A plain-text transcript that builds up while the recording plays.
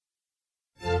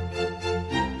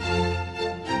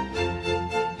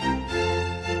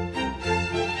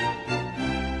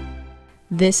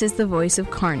This is the voice of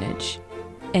Carnage,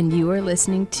 and you are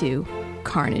listening to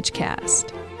Carnagecast.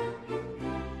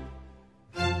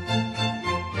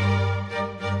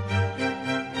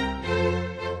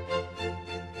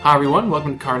 Hi everyone,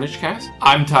 welcome to Carnagecast.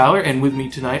 I'm Tyler, and with me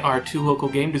tonight are two local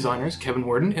game designers, Kevin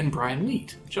Worden and Brian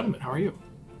Leet. Gentlemen, how are you?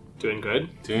 Doing good.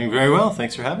 Doing very well,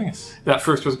 thanks for having us. That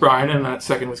first was Brian, and that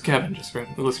second was Kevin, just for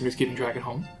the listeners keeping track at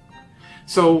home.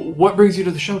 So, what brings you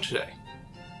to the show today?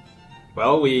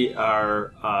 Well, we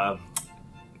are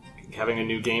having a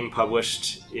new game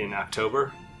published in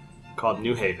October called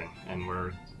New Haven, and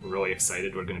we're really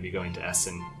excited. We're going to be going to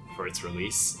Essen for its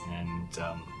release, and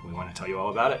we want to tell you all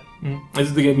about it. This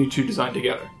is the game you two designed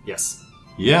together. Yes.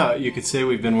 Yeah, you could say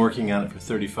we've been working on it for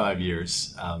 35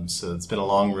 years, so it's been a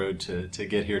long road to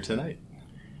get here tonight.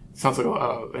 Sounds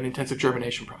like an intensive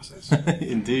germination process.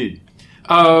 Indeed.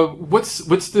 What's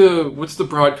the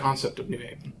broad concept of New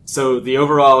Haven? So the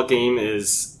overall game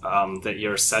is that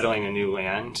you're settling a new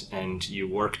land, and you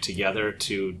work together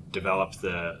to develop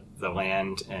the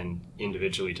land and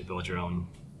individually to build your own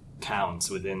towns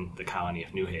within the colony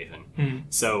of New Haven. Mm-hmm.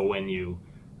 So when you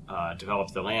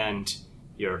develop the land,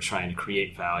 you're trying to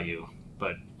create value,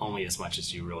 but only as much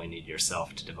as you really need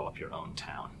yourself to develop your own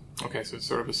town. Okay, so it's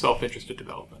sort of a self-interested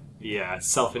development. Yeah, it's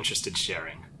self-interested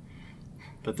sharing.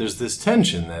 But there's this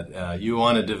tension that you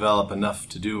want to develop enough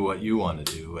to do what you want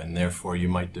to do, and therefore you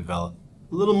might develop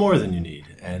a little more than you need.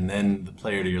 And then the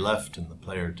player to your left and the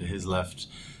player to his left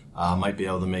might be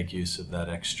able to make use of that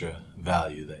extra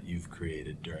value that you've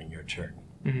created during your turn.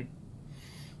 Mm-hmm.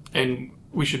 And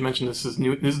we should mention this is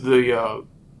the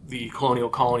colonial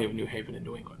colony of New Haven in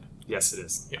New England. Yes, it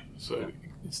is. Yeah, so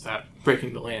it's that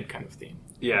breaking the land kind of theme.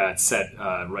 Yeah, it's set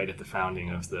right at the founding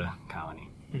of the colony.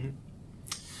 Mm-hmm.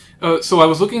 So I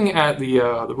was looking at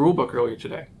the rule book earlier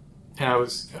today, and I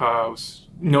was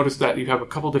noticed that you have a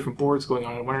couple different boards going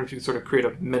on. I wonder if you could sort of create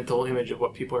a mental image of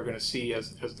what people are going to see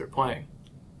as they're playing.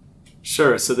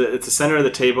 Sure. So at the center of the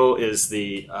table is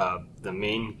the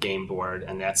main game board,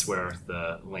 and that's where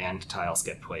the land tiles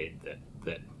get played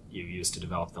that you use to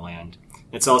develop the land.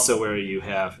 It's also where you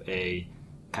have a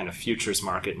kind of futures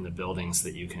market in the buildings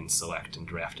that you can select and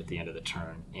draft at the end of the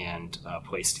turn, and a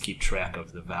place to keep track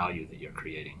of the value that you're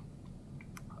creating.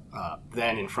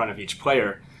 Then in front of each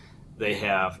player, they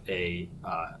have a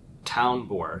town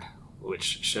board, which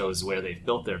shows where they've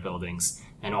built their buildings,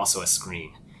 and also a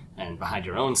screen. And behind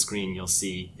your own screen, you'll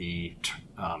see the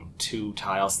two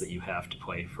tiles that you have to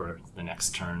play for the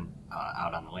next turn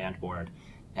out on the land board,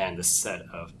 and the set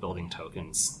of building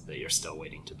tokens that you're still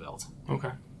waiting to build.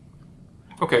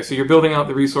 Okay, so you're building out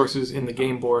the resources in the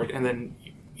game board, and then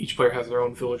each player has their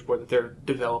own village board that they're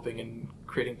developing and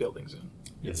creating buildings in.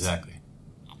 Exactly.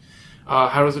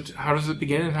 How does it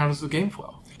begin, and how does the game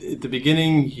flow? At the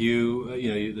beginning,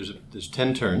 there's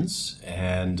 10 turns,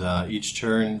 and each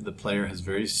turn the player has a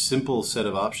very simple set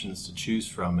of options to choose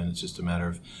from, and it's just a matter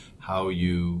of how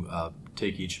you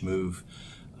take each move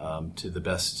to the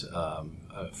best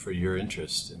for your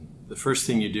interest. And the first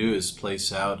thing you do is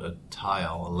place out a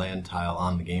land tile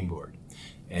on the game board,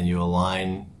 and you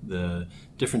align the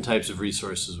different types of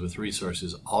resources with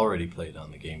resources already played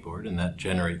on the game board, and that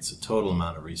generates a total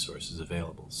amount of resources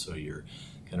available. So you're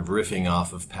kind of riffing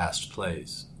off of past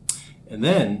plays. And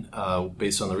then,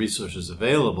 based on the resources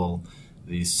available,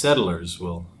 the settlers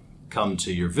will come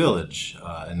to your village,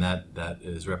 and that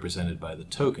is represented by the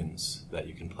tokens that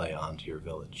you can play onto your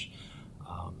village.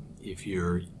 If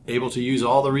you're able to use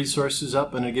all the resources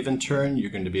up in a given turn,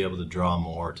 you're going to be able to draw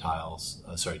more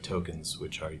tokens,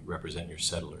 which represent your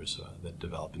settlers that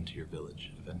develop into your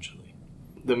village eventually.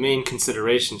 The main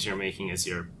considerations you're making as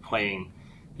you're playing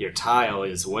your tile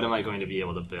is, what am I going to be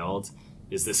able to build?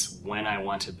 Is this when I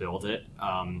want to build it?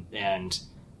 And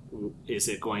is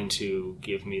it going to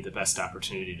give me the best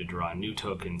opportunity to draw new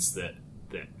tokens that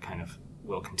kind of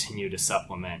will continue to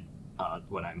supplement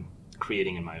what I'm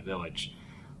creating in my village?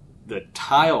 The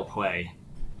tile play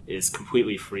is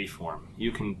completely freeform.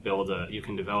 You can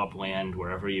develop land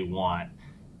wherever you want,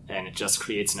 and it just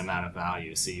creates an amount of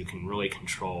value, so you can really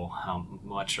control how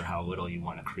much or how little you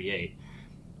want to create.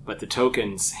 But the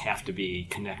tokens have to be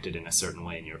connected in a certain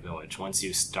way in your village. Once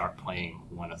you start playing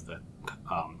one of the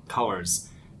colors,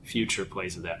 future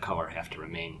plays of that color have to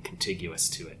remain contiguous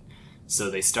to it.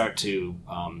 So they start to,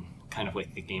 kind of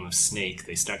like the game of Snake,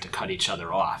 they start to cut each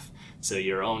other off. So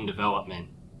your own development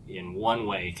in one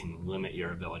way can limit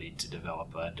your ability to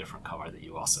develop a different color that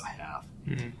you also have.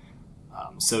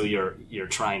 Mm-hmm. So you're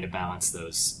trying to balance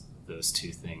those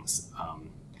two things.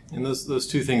 And those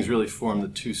two things really form the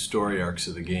two story arcs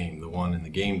of the game. The one in the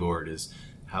game board is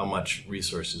how much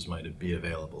resources might be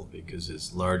available, because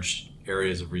as large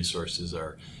areas of resources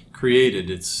are created,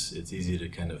 it's easy to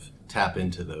kind of tap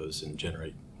into those and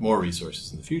generate more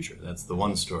resources in the future. That's the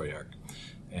one story arc.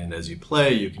 And as you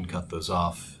play, you can cut those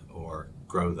off or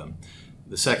grow them.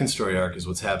 The second story arc is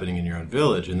what's happening in your own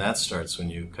village, and that starts when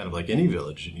you, kind of like any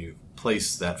village, and you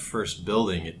place that first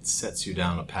building. It sets you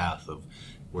down a path of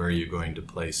where you're going to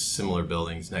place similar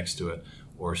buildings next to it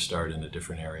or start in a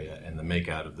different area. And the make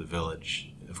out of the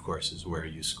village, of course, is where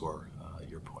you score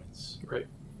your points. Right.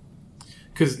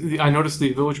 Because I noticed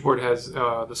the village board has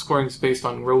the scoring is based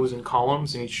on rows and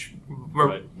columns, and each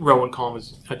row and column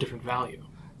is a different value.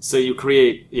 So you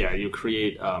get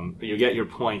your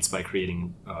points by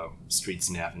creating streets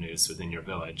and avenues within your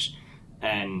village,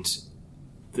 and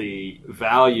the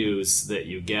values that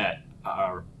you get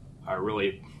are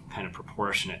really kind of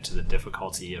proportionate to the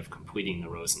difficulty of completing the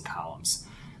rows and columns.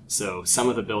 So some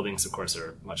of the buildings, of course,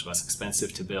 are much less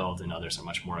expensive to build, and others are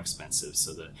much more expensive.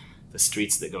 So the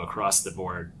streets that go across the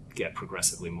board get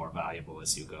progressively more valuable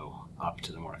as you go up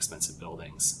to the more expensive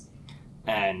buildings.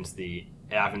 And the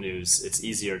avenues, it's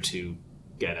easier to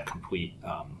get a complete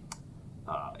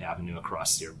avenue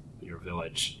across your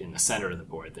village in the center of the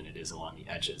board than it is along the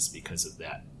edges, because of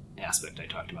that aspect I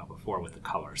talked about before with the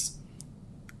colors.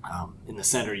 In the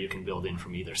center, you can build in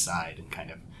from either side and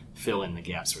kind of fill in the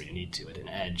gaps where you need to. At an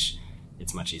edge,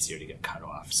 it's much easier to get cut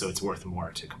off, so it's worth more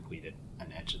to complete it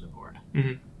an edge of the board.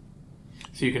 Mm-hmm.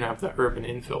 So you can have that urban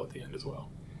infill at the end as well.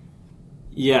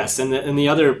 Yes, and the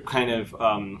other kind of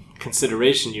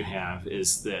consideration you have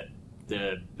is that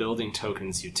the building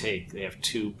tokens you take, they have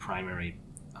two primary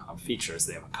features.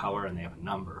 They have a color and they have a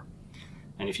number.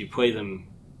 And if you play them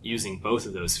using both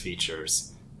of those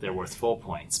features, they're worth full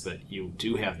points, but you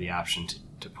do have the option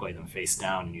to play them face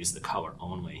down and use the color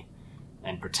only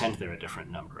and pretend they're a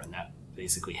different number, and that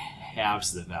basically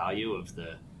halves the value of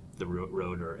the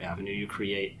road or avenue you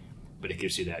create, but it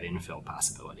gives you that infill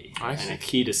possibility. And a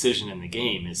key decision in the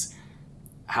game is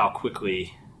how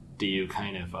quickly do you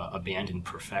kind of abandon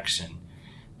perfection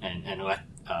and let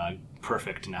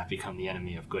perfect not become the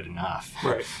enemy of good enough.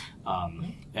 Right.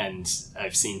 And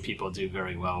I've seen people do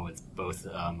very well with both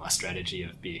a strategy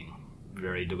of being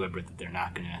very deliberate that they're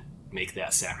not going to make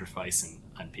that sacrifice,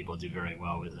 and people do very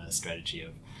well with a strategy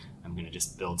of, I'm going to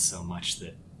just build so much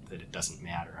that it doesn't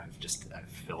matter. I've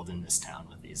filled in this town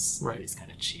with these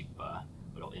kind of cheap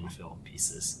little infill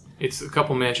pieces. It's a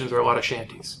couple mansions or a lot of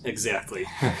shanties. Exactly.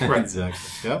 Right.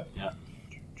 Exactly. Yep. Yeah.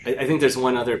 I think there's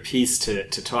one other piece to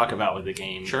talk about with the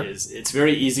game. Sure. Is it's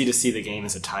very easy to see the game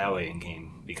as a tile laying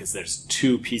game because there's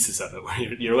two pieces of it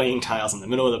where you're laying tiles in the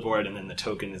middle of the board, and then the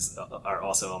tokens are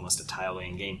also almost a tile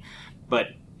laying game. But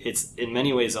it's in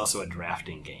many ways also a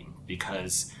drafting game,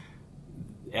 because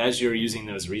as you're using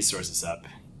those resources up,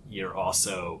 you're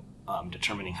also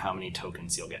determining how many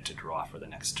tokens you'll get to draw for the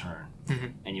next turn. Mm-hmm.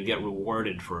 And you get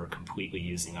rewarded for completely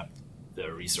using up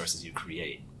the resources you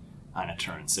create on a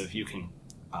turn. So if you can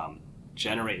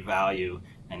generate value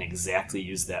and exactly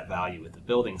use that value with the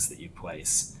buildings that you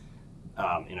place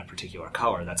in a particular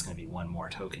color, that's going to be one more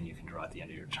token you can draw at the end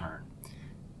of your turn.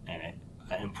 And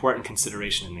an important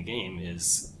consideration in the game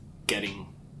is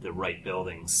getting the right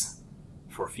buildings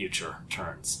for future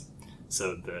turns.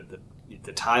 So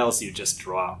the tiles you just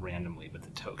draw randomly, but the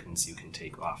tokens you can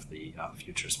take off the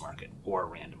futures market or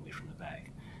randomly from the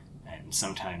bag. And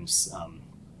sometimes,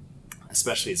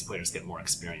 especially as players get more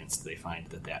experienced, they find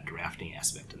that drafting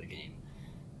aspect of the game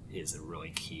is a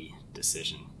really key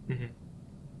decision. Mm-hmm.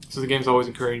 So the game's always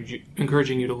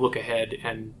encouraging you to look ahead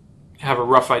and have a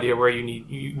rough idea where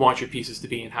you want your pieces to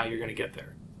be and how you're going to get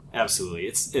there. Absolutely.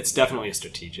 It's definitely a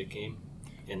strategic game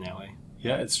in that way.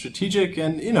 Yeah, it's strategic,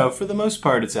 and for the most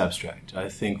part, it's abstract. I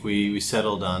think we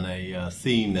settled on a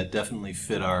theme that definitely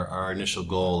fit our initial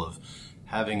goal of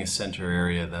having a center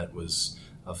area that was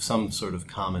of some sort of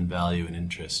common value and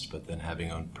interest, but then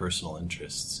having own personal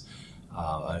interests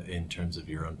in terms of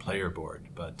your own player board.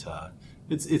 But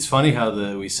it's funny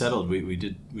how we settled. We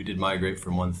did migrate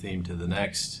from one theme to the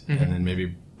next, mm-hmm. And then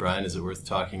maybe, Brian, is it worth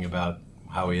talking about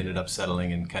how we ended up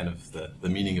settling and kind of the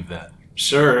meaning of that?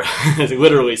 Sure.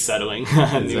 Literally settling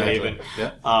on New Haven.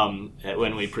 Yeah.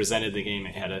 When we presented the game,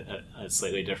 it had a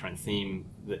slightly different theme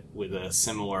with a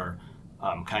similar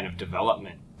kind of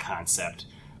development concept,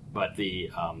 but the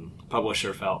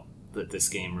publisher felt that this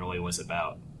game really was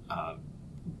about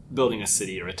building a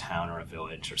city or a town or a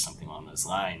village or something along those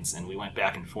lines, and we went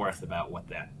back and forth about what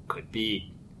that could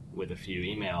be with a few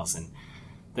emails, and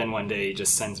then one day he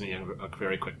just sends me a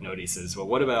very quick note. He says, well,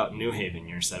 what about New Haven?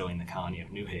 You're settling the colony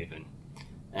of New Haven.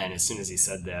 And as soon as he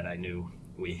said that, I knew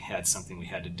we had something we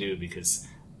had to do, because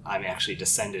I'm actually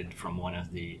descended from one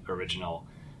of the original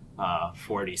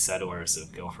 40 settlers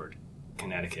of Guilford,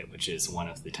 Connecticut, which is one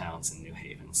of the towns in New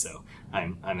Haven. So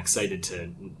I'm excited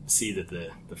to see that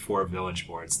the 4 village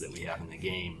boards that we have in the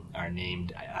game are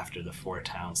named after the 4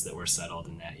 towns that were settled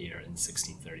in that year in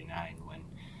 1639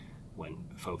 when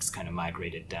folks kind of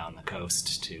migrated down the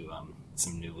coast to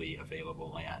some newly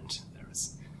available land. There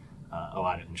was a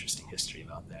lot of interesting history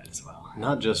about that as well.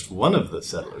 Not just one of the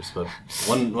settlers, but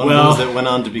one of those that went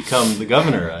on to become the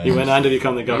governor. He went on to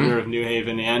become the governor of New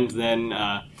Haven, and then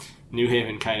New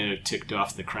Haven kind of ticked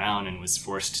off the crown and was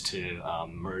forced to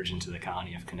merge into the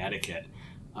colony of Connecticut,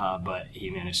 but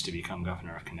he managed to become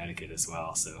governor of Connecticut as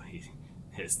well, so he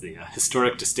has the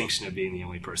historic distinction of being the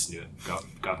only person to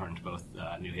have governed both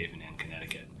New Haven and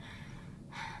Connecticut.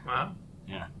 Wow.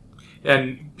 Yeah.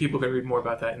 And people can read more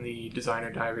about that in the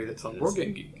designer diary that's on Board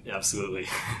Game Geek. Absolutely.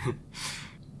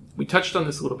 We touched on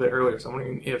this a little bit earlier, so I'm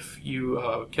wondering if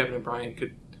you, Kevin and Brian,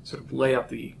 could sort of lay out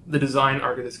the design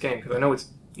arc of this game, because I know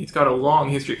it's got a long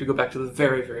history if you go back to the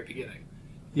very, very beginning.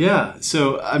 Yeah,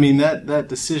 so I mean that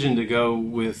decision to go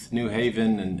with New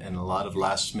Haven and a lot of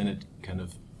last-minute kind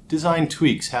of design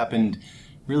tweaks happened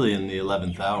really in the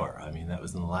 11th hour. I mean, that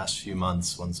was in the last few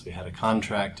months once we had a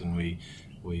contract and we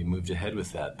moved ahead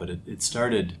with that. But it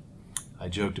started, I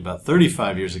joked, about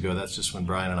 35 years ago. That's just when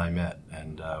Brian and I met.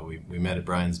 And we met at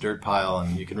Brian's dirt pile,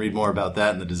 and you can read more about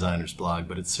that in the designer's blog.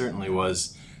 But it certainly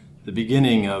was the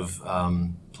beginning of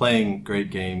playing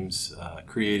great games,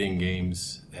 creating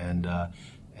games, and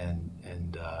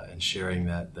sharing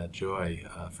that joy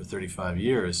for 35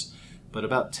 years. But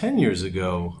about 10 years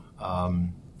ago,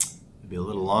 maybe a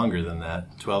little longer than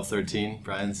that, 12, 13,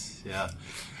 Brian's, yeah.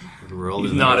 We're older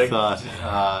than I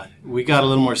thought. We got a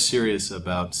little more serious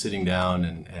about sitting down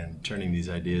and turning these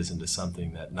ideas into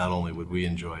something that not only would we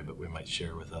enjoy, but we might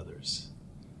share with others.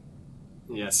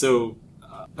 Yeah, so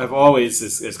I've always,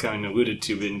 as kind of alluded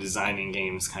to, been designing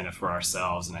games kind of for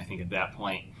ourselves, and I think at that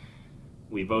point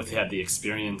we both had the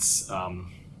experience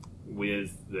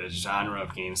with the genre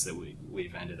of games that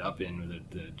we've ended up in, with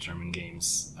the German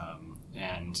games,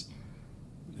 and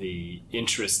the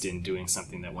interest in doing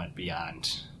something that went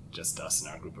beyond just us and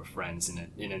our group of friends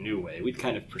in a new way. We'd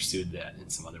kind of pursued that in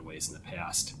some other ways in the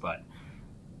past, but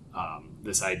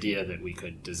this idea that we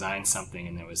could design something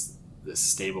and there was this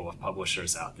stable of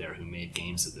publishers out there who made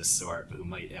games of this sort who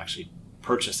might actually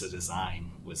purchase a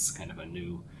design was kind of a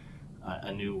new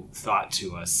thought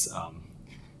to us.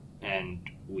 And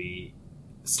we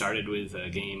started with a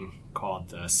game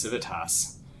called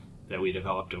Civitas that we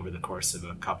developed over the course of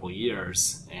a couple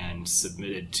years and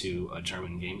submitted to a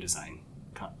German game design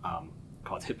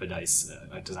called Hippodice,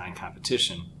 a design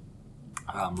competition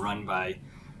run by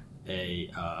a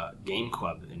game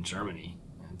club in Germany.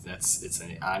 And it's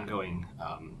an ongoing,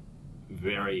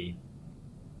 very,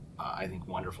 I think,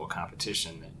 wonderful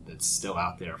competition that's still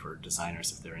out there for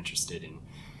designers if they're interested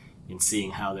in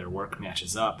seeing how their work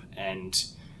matches up. And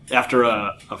after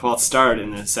a false start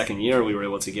in the second year, we were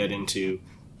able to get into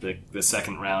the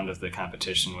second round of the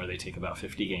competition, where they take about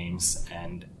 50 games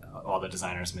and all the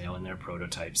designers mail in their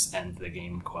prototypes and the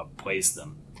game club plays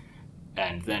them.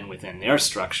 And then within their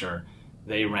structure,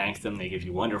 they rank them, they give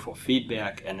you wonderful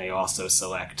feedback, and they also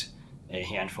select a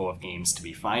handful of games to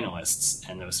be finalists,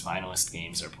 and those finalist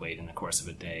games are played in the course of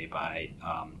a day by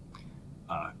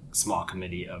a small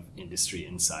committee of industry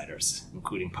insiders,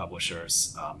 including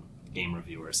publishers, game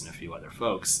reviewers, and a few other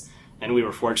folks. And we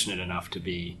were fortunate enough to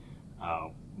be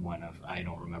one of, I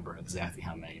don't remember exactly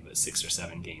how many, but 6 or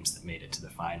 7 games that made it to the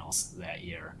finals that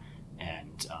year.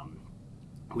 And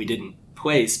we didn't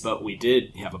place, but we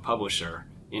did have a publisher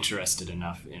interested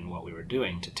enough in what we were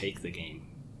doing to take the game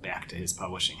back to his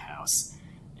publishing house.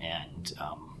 And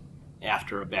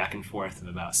after a back and forth of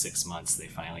about 6 months, they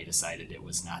finally decided it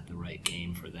was not the right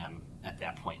game for them at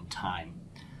that point in time.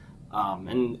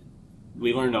 And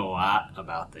we learned a lot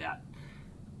about that.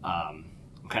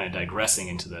 I'm kind of digressing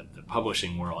into the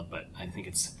publishing world, but I think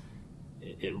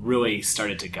it really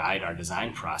started to guide our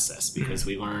design process, because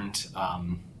we learned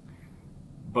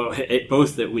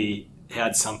both that we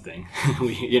had something.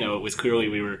 It was clearly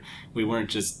we weren't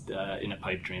just in a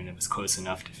pipe dream that was close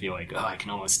enough to feel like, oh, I can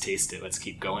almost taste it, let's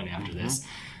keep going after this.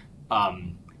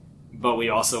 But we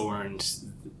also learned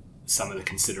some of the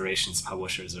considerations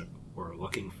publishers were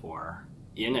looking for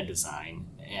in a design,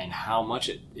 and how much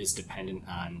it is dependent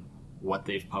on what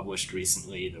they've published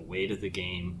recently, the weight of the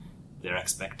game, their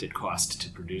expected cost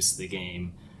to produce the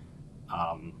game,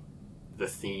 the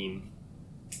theme.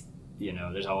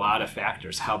 There's a lot of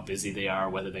factors, how busy they are,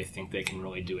 whether they think they can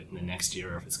really do it in the next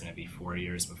year, or if it's going to be 4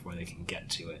 years before they can get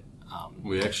to it.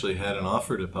 We actually had an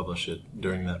offer to publish it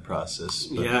during that process.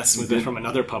 Yes, from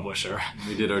another publisher.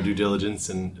 We did our due diligence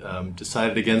and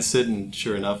decided against it, and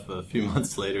sure enough, a few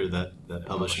months later, that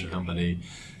publishing company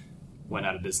went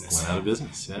out of business.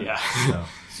 Yeah.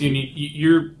 So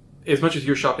you're as much as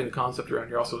you're shopping the concept around,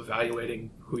 you're also evaluating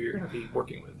who you're going to be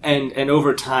working with. And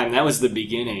over time, that was the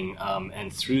beginning.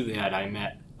 And through that, I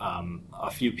met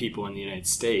a few people in the United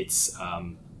States.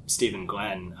 Stephen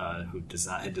Glenn, who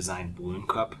had designed Balloon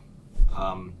Cup,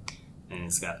 and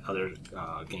he's got other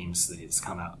games that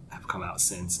have come out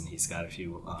since, and he's got a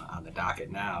few on the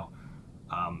docket now.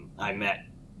 I met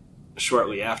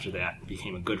shortly after that and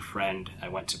became a good friend. I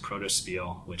went to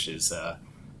Protospiel, which is a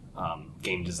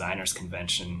game designers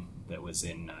convention that was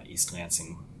in East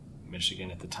Lansing,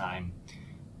 Michigan at the time,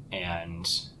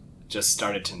 and just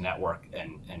started to network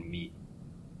and meet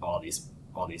all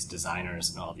these designers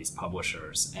and all these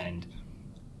publishers, and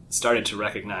started to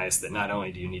recognize that not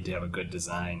only do you need to have a good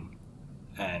design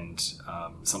and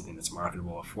something that's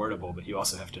marketable, affordable, but you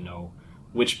also have to know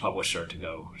which publisher to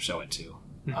go show it to.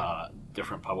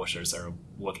 Different publishers are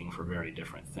looking for very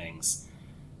different things.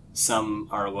 Some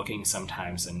are looking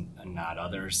sometimes and not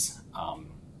others.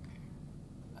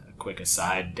 Quick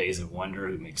aside, Days of Wonder,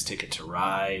 who makes Ticket to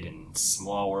Ride and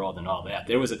Small World and all that,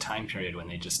 there was a time period when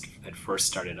they just had first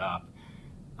started up,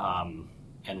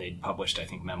 and they'd published, I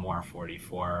think, Memoir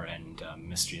 44 and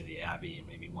Mystery of the Abbey and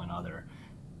maybe one other,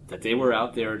 that they were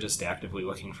out there just actively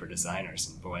looking for designers.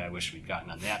 And boy, I wish we'd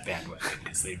gotten on that bandwagon,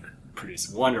 because they produce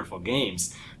wonderful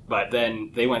games. But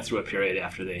then they went through a period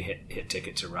after they hit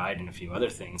Ticket to Ride and a few other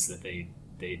things that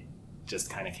they just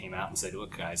kind of came out and said,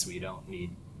 look, guys, we don't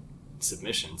need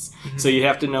submissions. Mm-hmm. So you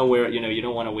have to know where, you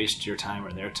don't want to waste your time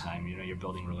or their time. You're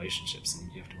building relationships,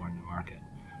 and you have to learn the market.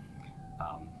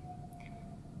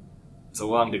 It's a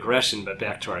long digression, but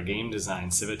back to our game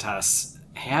design. Civitas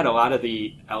had a lot of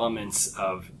the elements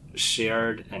of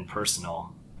shared and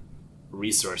personal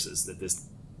resources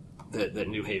that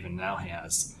New Haven now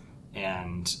has.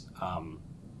 And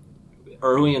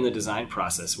early in the design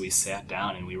process, we sat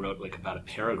down and we wrote about a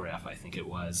paragraph, I think it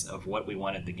was, of what we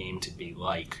wanted the game to be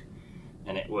like.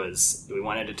 And we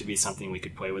wanted it to be something we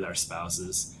could play with our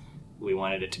spouses. We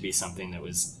wanted it to be something that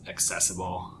was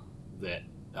accessible, that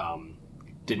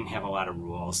didn't have a lot of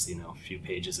rules, a few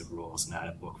pages of rules, not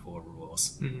a book full of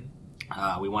rules.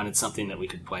 Mm-hmm. We wanted something that we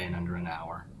could play in under an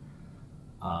hour.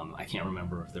 I can't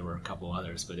remember if there were a couple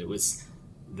others, but it was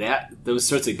those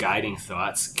sorts of guiding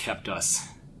thoughts kept us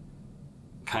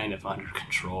kind of under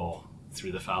control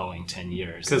through the following 10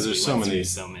 years. Because there's so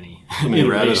many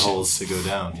rabbit holes to go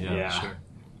down. Yeah. Sure.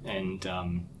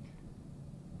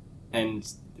 And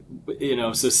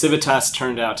so Civitas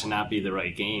turned out to not be the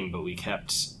right game, but we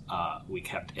kept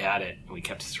at it, and we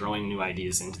kept throwing new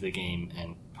ideas into the game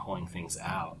and pulling things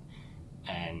out.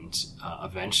 And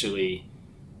eventually,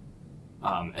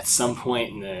 at some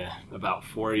point about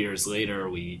 4 years later,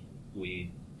 we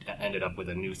ended up with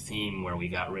a new theme where we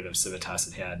got rid of Civitas.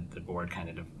 It had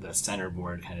the center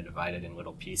board kind of divided in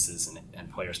little pieces,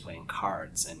 and players playing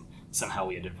cards. And somehow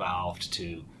we had evolved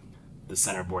to the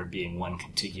center board being one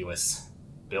contiguous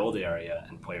build area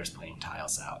and players playing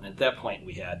tiles out. And at that point,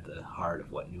 we had the heart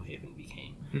of what New Haven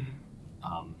became.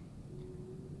 Mm-hmm.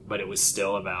 But it was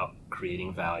still about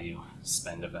creating value,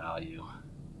 spend a value,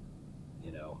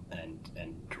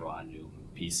 and draw new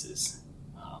pieces.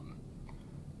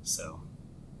 So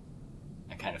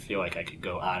I kind of feel like I could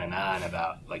go on and on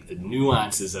about the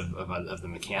nuances of the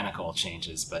mechanical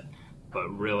changes, but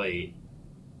really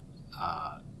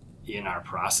in our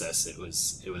process it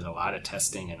was a lot of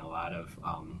testing and a lot of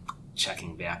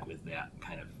checking back with that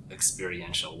kind of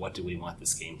experiential, what do we want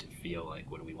this game to feel like,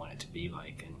 what do we want it to be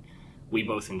like. And we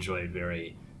both enjoy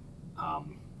very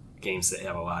games that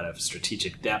have a lot of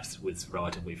strategic depth with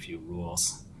relatively few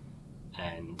rules,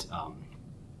 and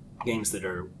games that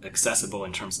are accessible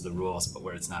in terms of the rules, but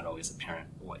where it's not always apparent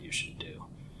what you should do.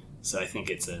 So I think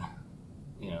it's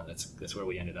that's where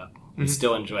we ended up. We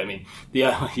still enjoy.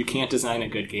 You can't design a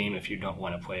good game if you don't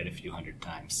want to play it a few hundred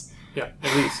times. Yeah,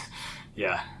 at least.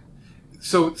 Yeah.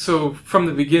 So from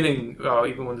the beginning,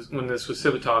 even when this was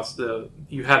Civitas,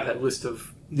 you had that list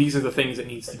of these are the things it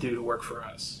needs to do to work for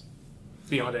us,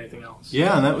 beyond anything else.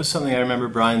 Yeah, and that was something I remember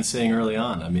Brian saying early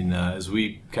on. As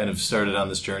we kind of started on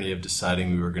this journey of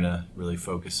deciding we were going to really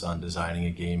focus on designing a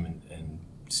game and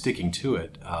sticking to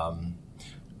it,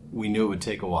 we knew it would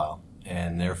take a while,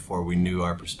 and therefore we knew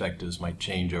our perspectives might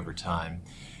change over time.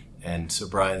 And so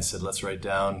Brian said, let's write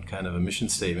down kind of a mission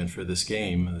statement for this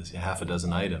game, half a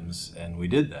dozen items, and we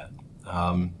did that.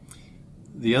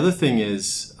 The other thing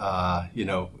is,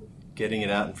 getting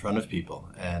it out in front of people.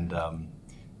 And,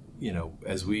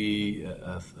 as we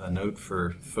a note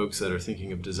for folks that are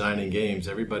thinking of designing games,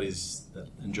 everybody's that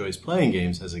enjoys playing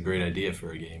games has a great idea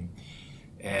for a game,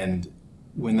 and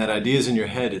when that idea is in your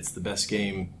head, it's the best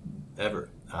game ever.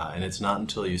 And it's not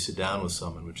until you sit down with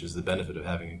someone, which is the benefit of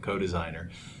having a co-designer,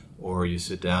 or you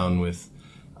sit down with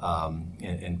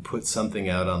and put something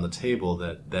out on the table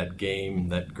that game,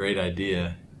 that great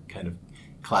idea, kind of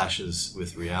clashes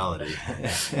with reality,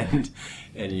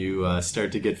 and you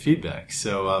start to get feedback.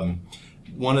 So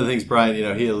one of the things, Brian,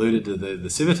 he alluded to the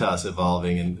Civitas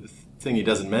evolving, and the thing he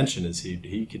doesn't mention is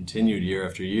he continued year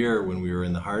after year when we were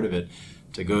in the heart of it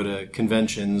to go to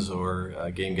conventions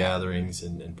or game gatherings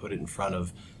and put it in front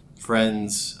of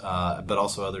friends, but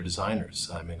also other designers.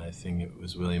 I mean, I think it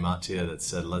was William Attia that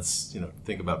said, let's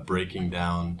think about breaking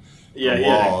down the walls. He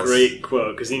had a great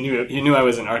quote, because he knew I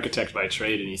was an architect by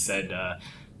trade, and he said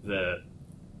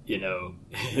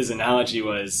his analogy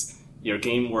was, your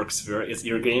game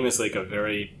is like a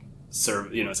very it's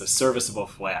a serviceable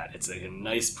flat. It's like a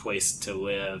nice place to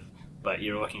live, but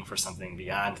you're looking for something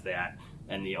beyond that.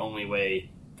 And the only way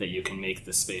that you can make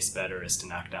the space better is to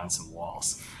knock down some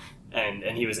walls. And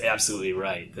he was absolutely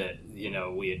right that,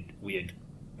 we had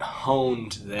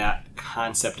honed that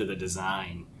concept of the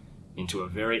design into a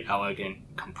very elegant,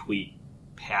 complete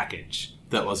package.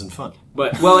 That wasn't fun.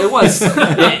 But, well, it was.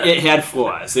 it had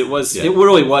flaws. It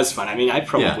really was fun. I mean,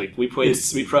 we played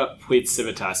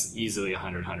Civitas easily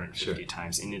 150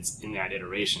 times in that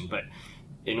iteration, but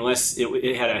unless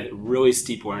it had a really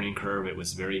steep learning curve, it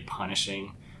was very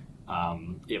punishing.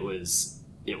 It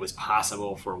was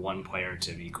possible for one player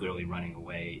to be clearly running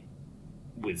away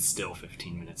with still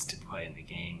 15 minutes to play in the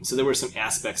game. So there were some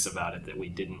aspects about it that we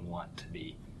didn't want to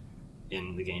be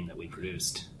in the game that we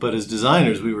produced. But as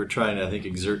designers, we were trying to, I think,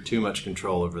 exert too much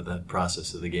control over the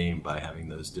process of the game by having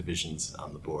those divisions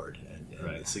on the board. And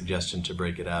the suggestion to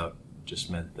break it out just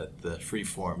meant that the free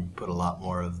form put a lot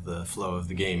more of the flow of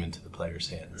the game into the player's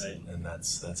hands, and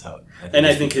that's how.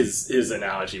 I think his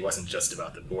analogy wasn't just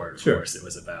about the board. Of course, it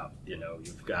was about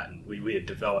we had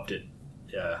developed it.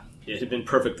 It had been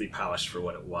perfectly polished for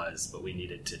what it was, but we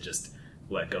needed to just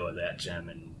let go of that gem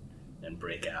and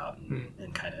break out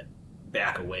and kind of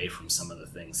back away from some of the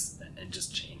things and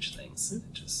just change things.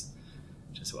 Just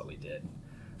what we did.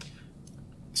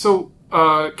 So,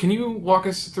 can you walk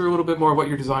us through a little bit more what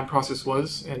your design process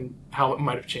was and how it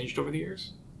might have changed over the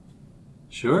years?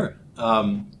 Sure.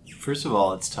 First of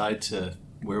all, it's tied to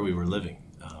where we were living.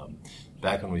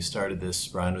 Back when we started this,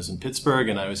 Brian was in Pittsburgh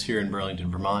and I was here in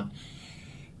Burlington, Vermont.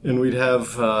 And we'd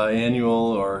have annual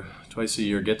or twice a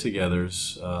year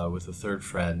get-togethers with a third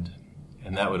friend.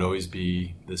 And that would always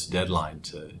be this deadline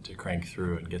to crank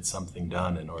through and get something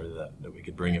done in order that we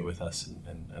could bring it with us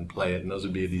and play it. And those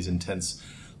would be these intense,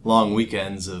 long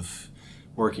weekends of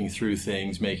working through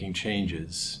things, making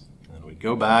changes. And we'd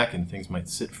go back and things might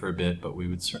sit for a bit, but we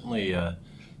would certainly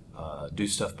do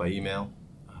stuff by email,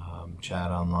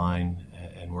 chat online,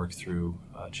 and work through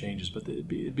changes. But it'd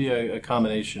be a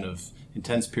combination of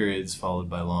intense periods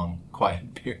followed by long,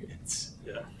 quiet periods.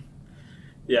 Yeah.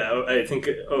 Yeah, I think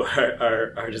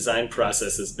our design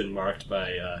process has been marked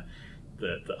by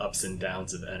the ups and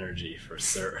downs of energy for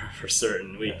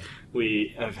certain.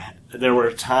 There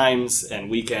were times and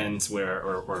weekends where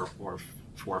or 4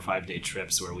 or 5 day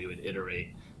trips where we would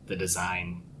iterate the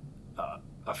design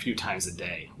a few times a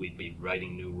day. We'd be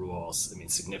writing new rules,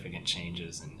 significant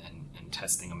changes, and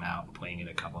testing them out, and playing it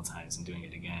a couple times and doing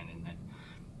it again, and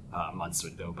then months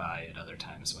would go by at other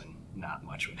times when not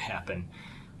much would happen.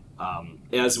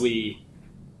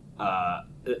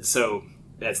 So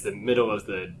as the middle of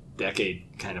the decade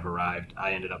kind of arrived,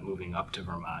 I ended up moving up to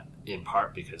Vermont, in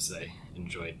part because I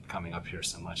enjoyed coming up here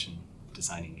so much and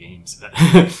designing games.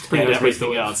 And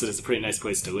everything else, it is a pretty nice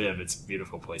place to live. It's a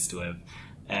beautiful place to live.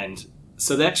 And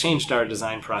so that changed our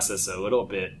design process a little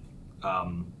bit,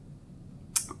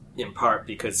 in part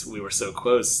because we were so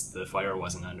close, the fire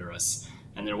wasn't under us.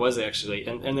 And there was actually,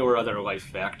 and there were other life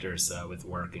factors with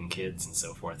work and kids and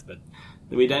so forth. But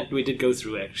we did go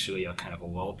through actually a kind of a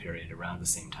lull period around the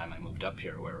same time I moved up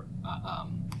here, where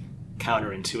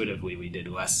counterintuitively we did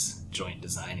less joint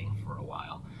designing for a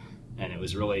while. And it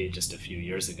was really just a few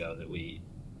years ago that we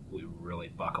really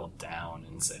buckled down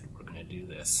and said, we're going to do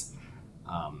this.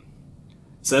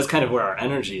 So that's kind of where our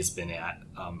energy has been at.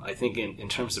 I think in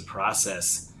terms of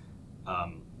process,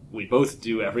 we both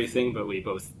do everything, but we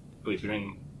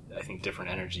bring, I think,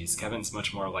 different energies. Kevin's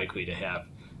much more likely to have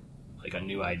like a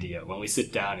new idea. When we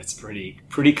sit down, it's pretty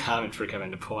common for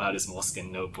Kevin to pull out his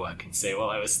moleskin notebook and say, well,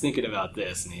 I was thinking about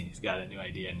this, and he's got a new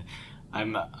idea. And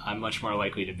I'm much more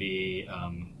likely to be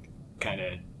kind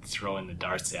of throwing the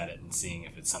darts at it and seeing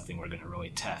if it's something we're going to really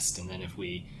test. And then if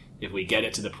we if we get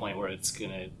it to the point where it's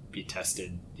going to be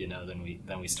tested,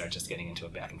 then we start just getting into a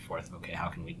back and forth of, okay, how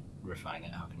can we refine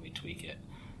it? How can we tweak it?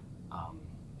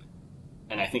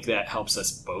 And I think that helps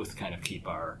us both kind of keep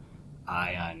our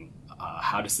eye on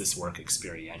how does this work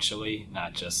experientially,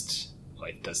 not just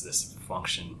like, does this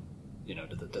function,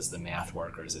 does the math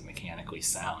work, or is it mechanically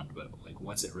sound, but like,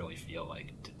 what's it really feel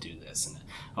like to do this? And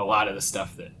a lot of the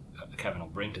stuff that Kevin will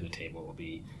bring to the table will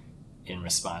be in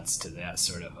response to that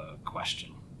sort of a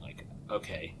question. Like,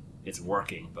 okay, it's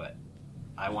working, but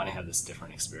I want to have this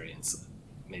different experience.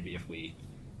 Maybe if we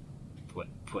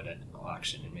put an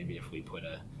auction, and maybe if we put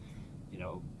a,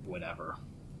 whatever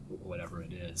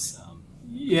it is.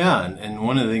 Yeah, and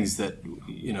one of the things that,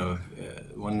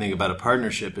 one thing about a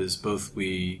partnership is both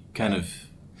we kind of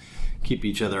keep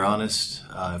each other honest.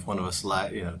 If one of us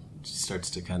starts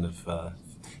to kind of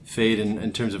fade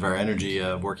in terms of our energy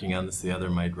working on this, the other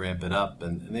might ramp it up.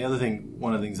 And the other thing,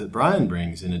 one of the things that Brian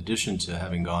brings, in addition to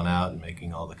having gone out and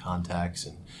making all the contacts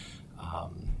and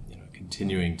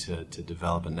continuing to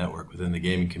develop a network within the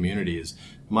gaming community, is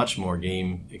much more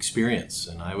game experience.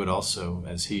 And I would also,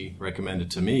 as he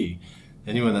recommended to me,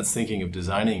 anyone that's thinking of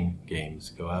designing games,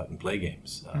 go out and play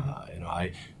games.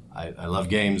 I love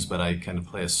games, but I kind of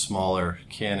play a smaller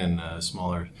canon, a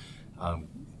smaller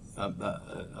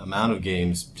amount of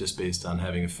games, just based on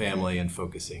having a family and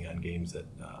focusing on games that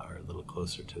are a little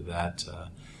closer to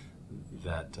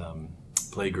that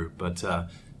play group. But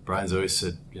Brian's always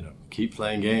said, keep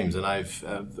playing games, and I've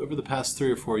over the past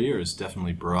 3 or 4 years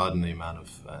definitely broadened the amount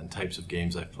of and types of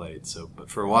games I've played. But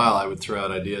for a while I would throw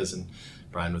out ideas, and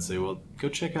Brian would say, "Well, go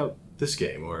check out this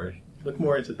game, or look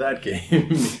more into that game,"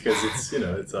 because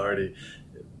it's already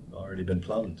been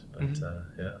plumbed. But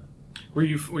yeah. Were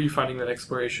you finding that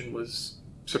exploration was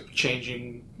sort of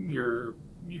changing your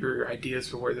ideas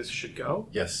for where this should go?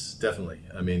 Yes, definitely.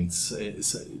 I mean, it's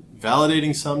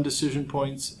validating some decision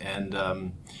points, and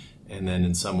then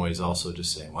in some ways also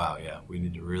just saying, wow, yeah, we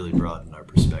need to really broaden our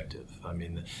perspective. I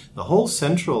mean, the whole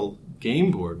central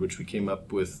game board, which we came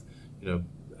up with,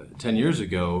 10 years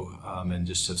ago, and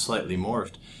just have slightly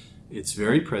morphed, it's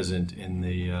very present in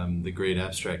the great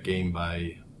abstract game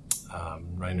by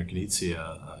Reiner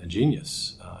Knizia,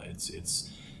 Ingenious.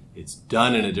 It's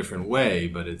done in a different way,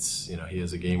 but it's, he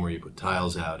has a game where you put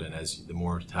tiles out, and the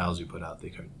more tiles you put out,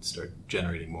 they start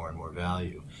generating more and more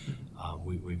value.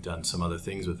 We've done some other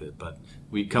things with it, but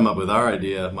we come up with our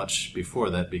idea much before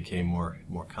that became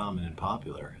more common and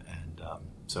popular. And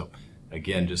so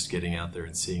again, just getting out there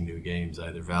and seeing new games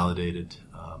either validated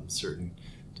certain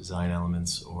design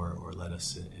elements or led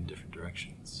us in different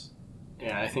directions.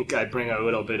 Yeah, I think I bring a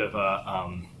little bit of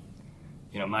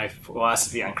my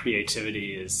philosophy on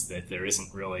creativity is that there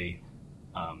isn't really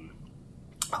a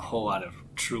whole lot of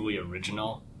truly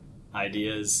original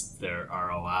ideas. There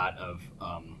are a lot of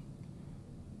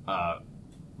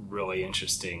really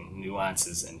interesting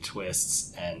nuances and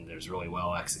twists, and there's really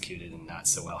well executed and not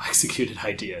so well executed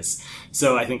ideas.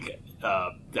 So I think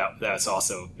that's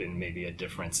also been maybe a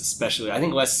difference, especially I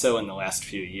think less so in the last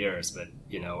few years, but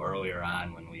earlier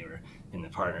on when we were in the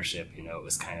partnership, it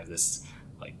was kind of this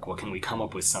like, well, can we come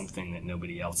up with something that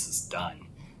nobody else has done?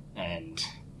 And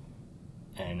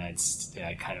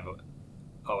I'd kind of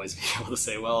always be able to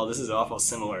say, well, this is awful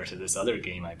similar to this other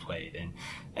game I played.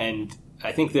 And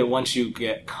I think that once you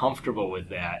get comfortable with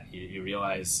that, you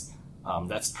realize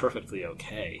that's perfectly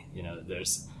okay.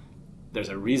 There's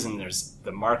a reason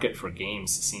the market for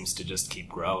games seems to just keep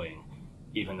growing,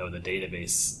 even though the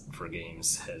database for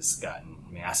games has gotten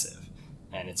massive.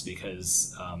 And it's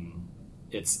because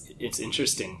it's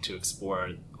interesting to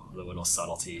explore the little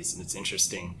subtleties, and it's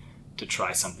interesting to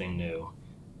try something new.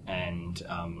 And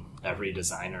every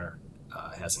designer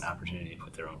has an opportunity to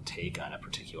put their own take on a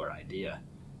particular idea.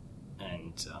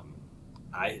 And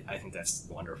I think that's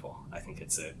wonderful. I think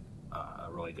it's a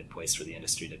really good place for the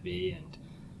industry to be. And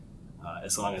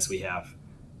as long as we have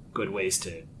good ways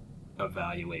to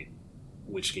evaluate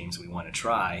which games we want to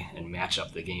try and match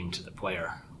up the game to the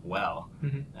player well,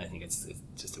 I think it's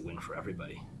just a win for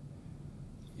everybody.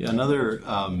 Yeah, another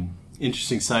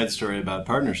interesting side story about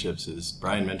partnerships is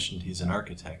Brian mentioned he's an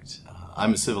architect.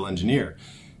 I'm a civil engineer,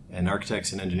 and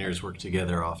architects and engineers work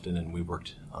together often, and we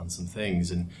worked on some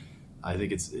things. And I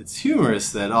think it's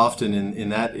humorous that often in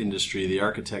that industry, the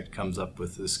architect comes up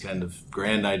with this kind of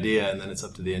grand idea, and then it's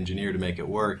up to the engineer to make it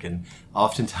work. And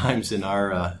oftentimes in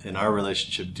our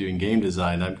relationship doing game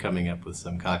design, I'm coming up with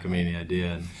some cockamamie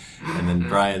idea, and then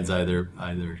Brian's either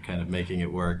kind of making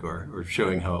it work or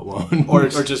showing how it won't, or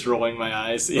just rolling my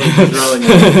eyes. Yeah, rolling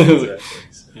my eyes.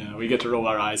 Exactly. Yeah, we get to roll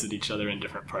our eyes at each other in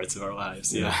different parts of our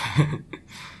lives. Yeah.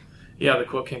 Yeah, the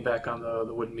quote came back on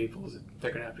the wooden meeples.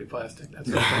 They're going to have to be plastic. That's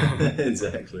right.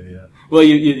 Exactly, yeah. Well,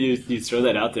 you throw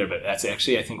that out there, but that's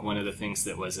actually, I think, one of the things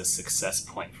that was a success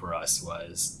point for us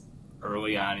was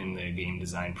early on in the game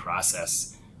design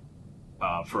process,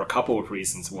 for a couple of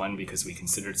reasons. One, because we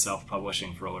considered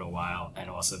self-publishing for a little while, and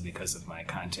also because of my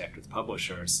contact with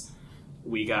publishers,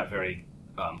 we got very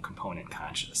component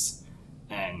conscious.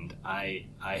 And I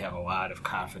have a lot of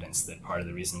confidence that part of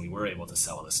the reason we were able to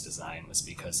sell this design was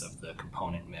because of the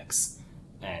component mix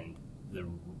and the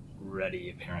ready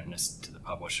apparentness to the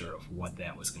publisher of what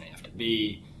that was going to have to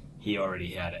be. He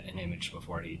already had an image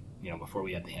before we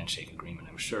had the handshake agreement,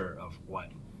 I'm sure, of what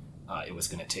it was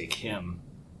going to take him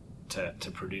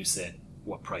to produce it,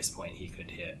 what price point he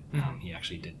could hit. Mm-hmm. He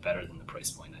actually did better than the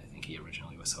price point I think he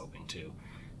originally was hoping to.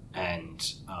 And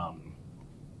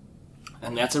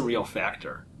that's a real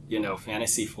factor.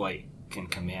 Fantasy Flight can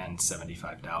command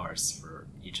 $75 for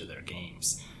each of their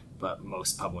games, but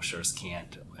most publishers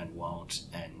can't and won't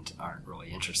and aren't really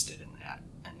interested in that.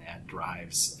 And that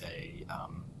drives a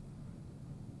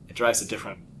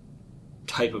different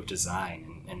type of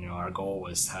design. And our goal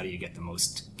was, how do you get the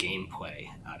most gameplay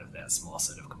out of that small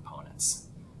set of components,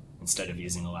 instead of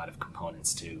using a lot of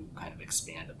components to kind of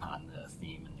expand upon the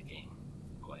theme and the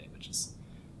gameplay, which is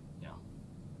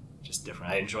just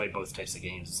different. I enjoy both types of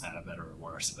games. It's not a better or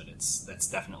worse, but that's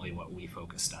definitely what we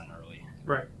focused on early.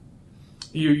 Right.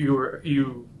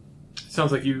 You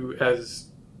sounds like you,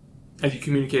 as you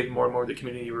communicated more and more with the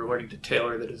community, you were learning to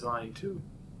tailor the design to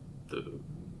the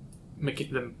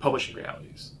publishing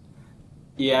realities.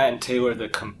 Yeah, and tailor the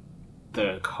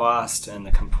cost and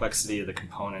the complexity of the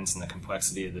components and the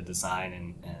complexity of the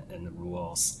design and the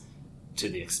rules to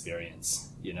the experience.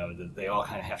 They all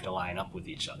kind of have to line up with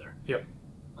each other. Yep.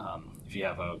 If you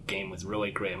have a game with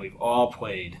really great, and we've all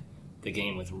played the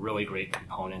game with really great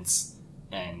components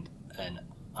and an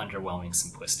underwhelming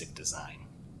simplistic design,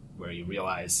 where you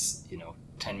realize,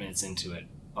 10 minutes into it,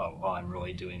 all I'm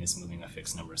really doing is moving a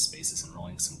fixed number of spaces and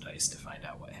rolling some dice to find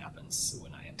out what happens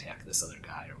when I attack this other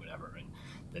guy or whatever, and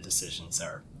the decisions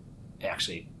are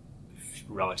actually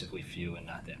relatively few and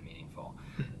not that meaningful.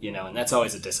 And that's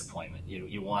always a disappointment.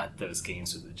 You want those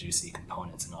games with the juicy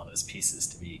components and all those pieces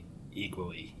to be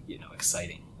equally,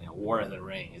 exciting. War of the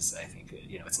Ring is, I think,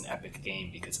 it's an epic game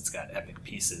because it's got epic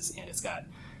pieces and it's got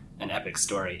an epic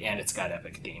story and it's got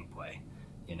epic gameplay.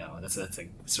 That's a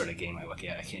sort of game I look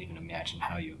at. I can't even imagine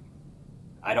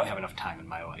I don't have enough time in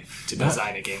my life to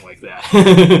design a game like that.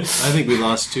 I think we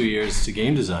lost 2 years to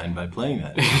game design by playing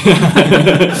that.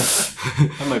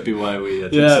 That might be why we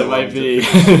took so it might be.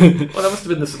 Well, that must have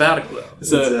been the sabbatical, though.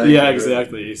 So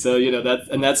exactly. So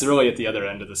that's really at the other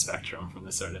end of the spectrum from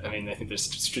the sort of. I think there's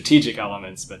strategic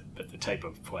elements, but the type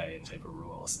of play and type of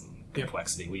rules and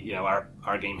complexity. We our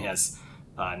game has.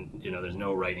 There's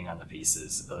no writing on the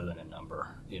pieces other than a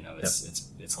number.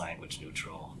 It's language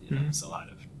neutral. There's a lot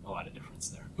of difference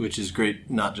there. Which is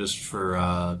great, not just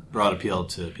for broad appeal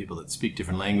to people that speak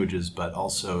different languages, but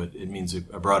also it means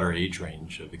a broader age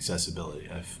range of accessibility.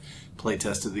 I've play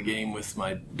tested the game with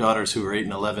my daughters who are 8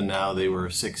 and 11 now. They were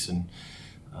 6 and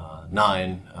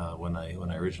 9 when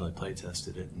I originally play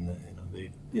tested it, and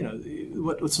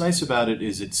what's nice about it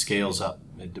is it scales up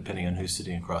depending on who's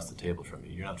sitting across the table from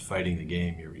you. You're not fighting the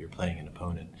game; you're playing an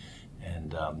opponent,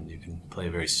 and you can play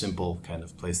a very simple kind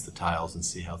of place the tiles and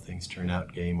see how things turn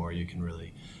out game, or you can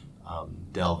really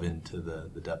delve into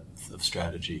the depth of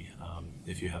strategy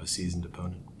if you have a seasoned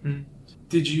opponent. Mm.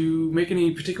 Did you make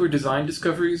any particular design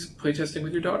discoveries playtesting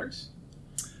with your daughters?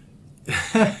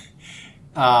 I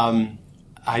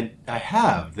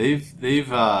have. They've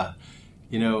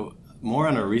more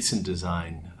on a recent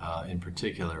design in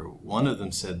particular. One of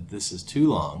them said, "This is too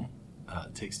long,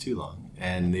 it takes too long,"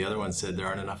 and the other one said, "There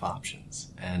aren't enough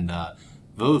options." And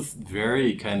both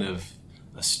very kind of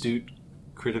astute,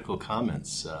 critical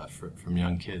comments from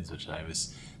young kids, which I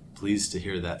was pleased to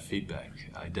hear that feedback.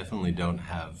 I definitely don't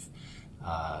have,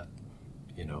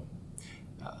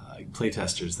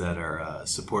 playtesters that are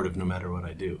supportive no matter what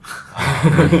I do.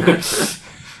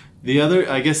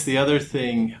 The other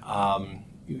thing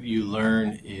you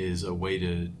learn is a way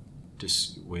to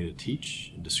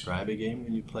teach and describe a game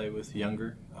when you play with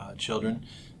younger children.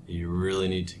 You really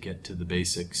need to get to the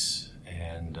basics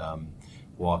and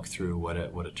walk through what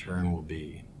a turn will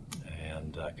be,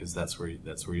 and because that's where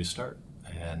you start,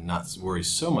 and not worry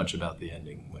so much about the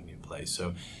ending when you play.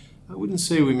 So I wouldn't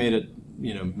say we made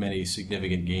many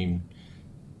significant game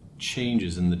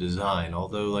changes in the design,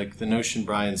 although like the notion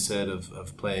Brian said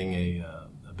of playing a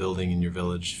building in your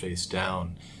village face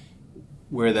down,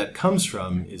 where that comes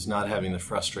from is not having the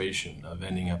frustration of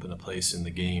ending up in a place in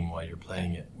the game while you're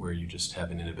playing it where you just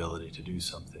have an inability to do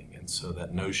something. And so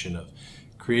that notion of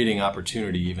creating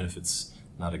opportunity, even if it's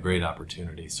not a great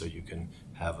opportunity, so you can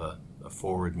have a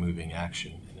forward-moving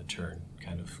action in a turn,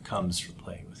 kind of comes from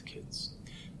playing with kids.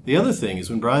 The other thing is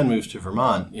when Brian moves to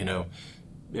Vermont,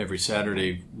 every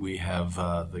Saturday we have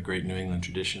the great New England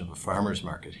tradition of a farmer's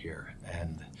market here.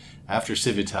 And after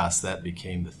Civitas, that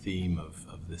became the theme of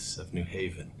New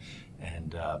Haven.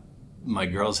 And my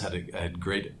girls had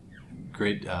great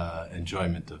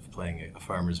enjoyment of playing a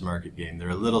farmer's market game. They're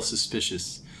a little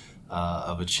suspicious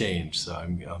of a change, so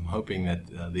I'm hoping that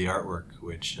the artwork,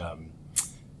 which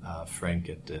Frank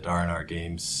at R&R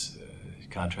Games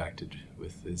contracted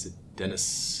with, is it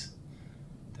Dennis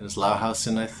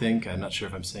Lauhausen, I think. I'm not sure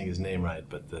if I'm saying his name right,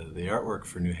 but the artwork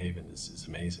for New Haven is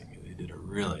amazing. They did a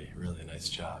really, really nice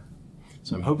job.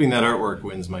 So I'm hoping that artwork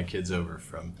wins my kids over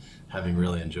from having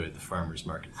really enjoyed the farmers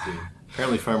market theme.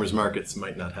 Apparently farmers markets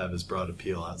might not have as broad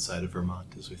appeal outside of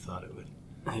Vermont as we thought it would.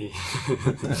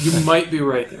 You might be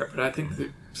right there, but I think that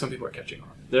some people are catching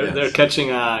on. They're catching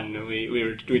on.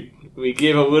 We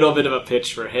gave a little bit of a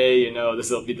pitch for, hey, this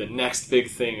will be the next big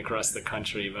thing across the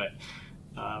country, but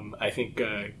I think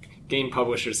game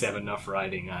publishers have enough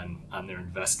riding on their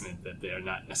investment that they are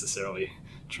not necessarily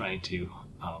trying to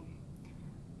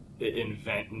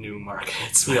invent new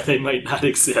markets where they might not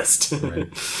exist. Right.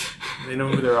 They know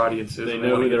who their audience is. They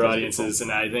know who their audience is,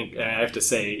 and I think I have to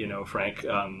say, Frank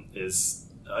is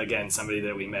again somebody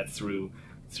that we met through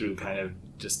kind of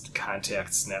just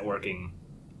contacts, networking,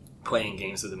 playing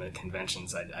games with him at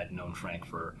conventions. I'd known Frank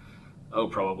for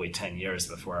probably 10 years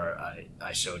before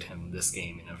I showed him this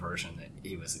game in a version that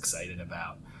he was excited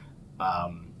about,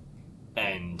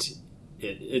 and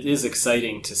it is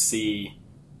exciting to see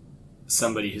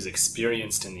somebody who's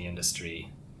experienced in the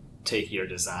industry take your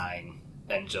design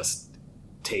and just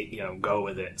go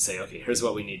with it, say, okay, here's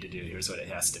what we need to do, here's what it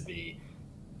has to be.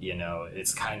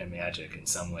 It's kind of magic in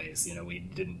some ways.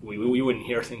 We wouldn't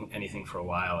hear anything for a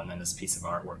while, and then this piece of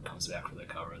artwork comes back for the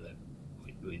cover that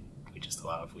we just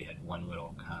love. We had one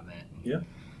little comment.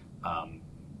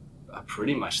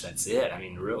 Pretty much that's it. I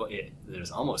mean,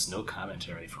 there's almost no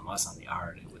commentary from us on the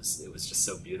art. It was just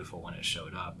so beautiful when it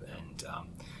showed up, and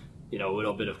a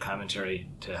little bit of commentary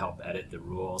to help edit the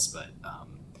rules, but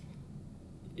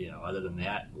other than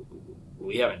that,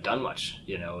 we haven't done much.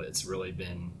 It's really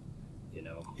been,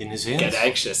 in his hands. Get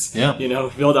anxious. Yeah.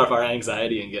 Build up our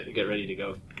anxiety and get ready to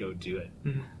go do it.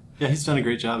 Mm-hmm. Yeah, he's done a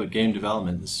great job at game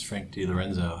development. This is Frank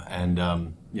DiLorenzo,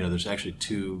 and there's actually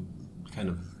two kind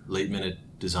of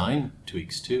late-minute design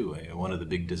tweaks too. One of the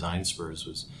big design spurs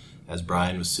was as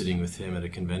Brian was sitting with him at a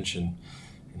convention,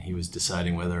 and he was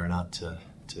deciding whether or not to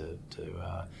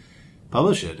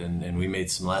publish it, and we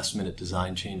made some last-minute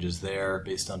design changes there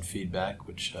based on feedback,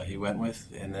 which he went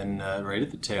with, and then right at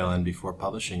the tail end before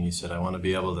publishing, he said, I want to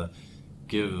be able to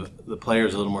give the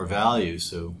players a little more value,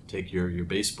 so take your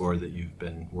baseboard that you've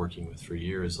been working with for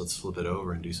years, let's flip it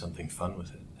over and do something fun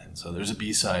with it. And so there's a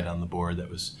B-side on the board that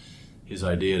was his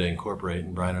idea to incorporate,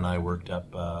 and Brian and I worked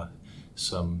up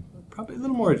some probably a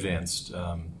little more advanced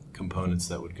components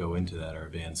that would go into that, or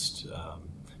advanced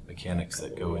mechanics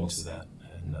that go into that,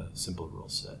 and a simple rule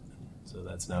set. So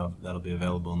that'll be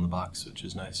available in the box, which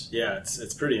is nice. Yeah,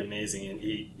 it's pretty amazing, and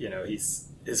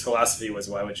his philosophy was,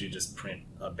 why would you just print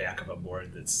a back of a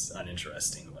board that's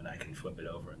uninteresting when I can flip it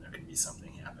over and there can be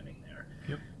something happening there.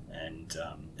 Yep.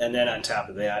 And then on top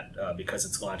of that, because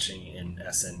it's launching in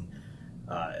Essen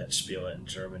at Spiele in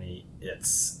Germany,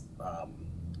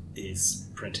 he's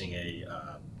printing a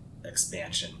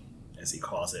expansion, as he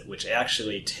calls it, which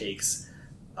actually takes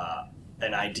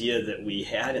an idea that we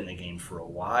had in the game for a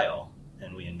while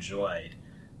and we enjoyed,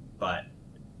 but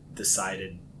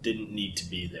decided didn't need to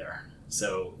be there.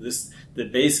 So the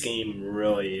base game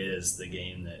really is the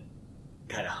game that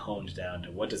kind of honed down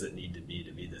to what does it need to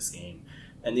be this game,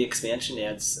 and the expansion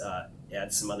adds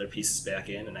some other pieces back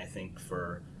in. And I think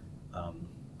for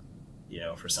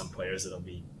some players it'll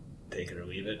be take it or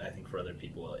leave it. I think for other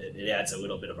people it adds a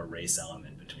little bit of a race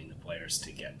element between the players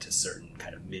to get to certain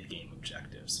kind of mid-game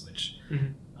objectives, which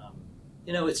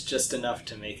it's just enough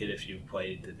to make it, if you've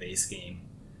played the base game,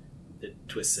 it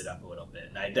twists it up a little bit.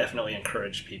 And I definitely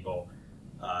encourage people,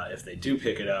 if they do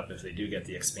pick it up, if they do get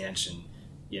the expansion,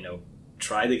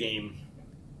 try the game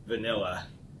vanilla,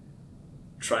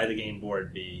 try the game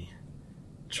board B,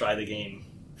 try the game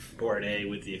board A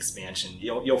with the expansion.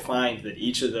 You'll find that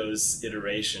each of those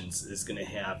iterations is going to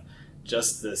have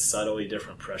just the subtly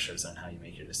different pressures on how you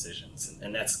make your decisions,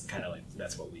 and that's kind of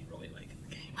that's what we really like in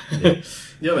the game.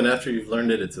 Yeah, and after you've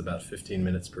learned it, it's about 15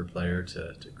 minutes per player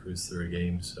to cruise through a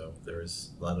game, so there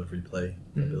is a lot of replay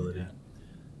ability.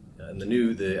 And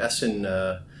the Essen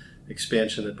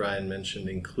expansion that Brian mentioned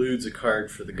includes a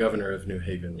card for the governor of New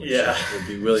Haven, which would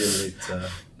be William Leet,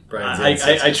 Brian's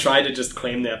ancestor. I try to just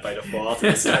claim that by default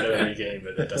at the start of every game,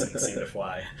 but it doesn't seem to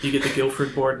fly. You get the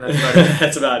Guilford board, and that's about it.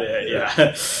 That's about it,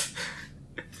 yeah.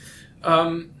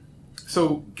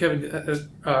 So, Kevin,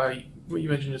 what you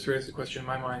mentioned just raised a question in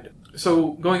my mind.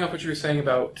 So, going off what you were saying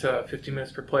about 15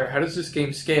 minutes per player, how does this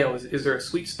game scale? Is there a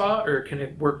sweet spot, or can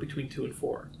it work between 2 and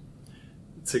 4?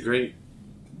 It's a great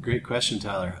question,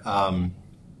 Tyler.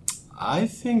 I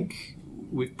think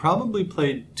we've probably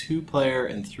played 2-player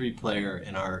and 3-player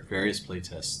in our various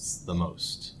playtests the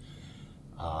most.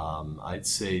 I'd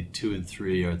say 2 and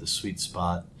 3 are the sweet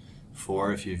spot.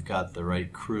 4 if you've got the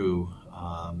right crew.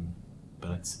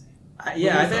 But it's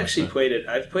I've actually played it.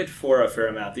 I've played 4 a fair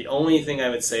amount. The only thing I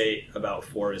would say about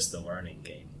 4 is the learning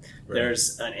game. Right.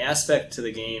 There's an aspect to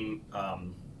the game.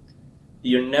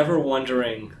 You're never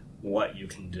wondering what you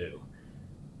can do,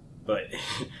 but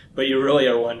you really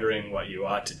are wondering what you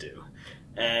ought to do.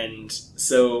 And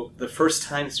so the first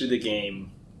time through the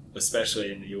game,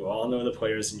 especially, and you all know the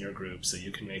players in your group, so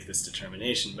you can make this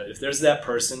determination. But if there's that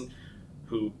person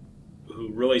who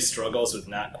really struggles with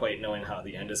not quite knowing how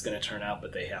the end is going to turn out,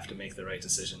 but they have to make the right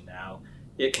decision now,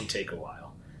 it can take a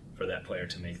while for that player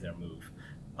to make their move,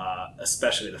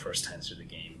 especially the first time through the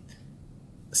game.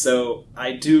 So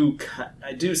I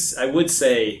would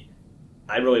say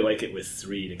I really like it with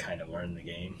 3 to kind of learn the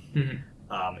game.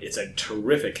 Mm-hmm. It's a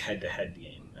terrific head-to-head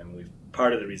game. I mean,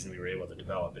 part of the reason we were able to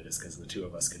develop it is because the 2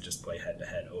 of us could just play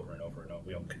head-to-head over and over and over.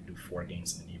 We could do 4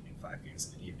 games in an evening, 5 games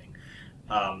in an evening.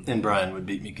 And Brian would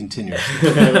beat me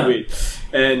continuously.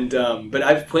 But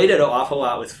I've played it an awful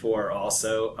lot with 4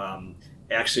 also.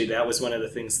 Actually, that was one of the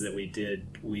things that we did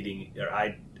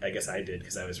I guess I did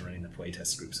because I was running the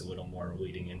playtest groups a little more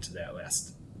leading into that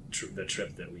last the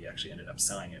trip that we actually ended up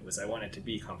selling it, was I wanted to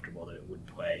be comfortable that it would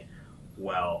play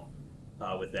well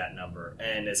with that number.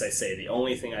 And as I say, the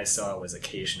only thing I saw was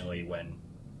occasionally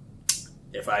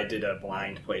if I did a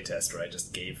blind playtest where I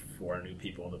just gave 4 new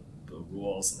people the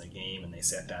rules and the game and they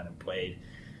sat down and played,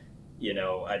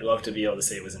 I'd love to be able to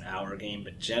say it was an hour game,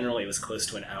 but generally it was close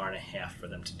to an hour and a half for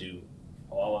them to do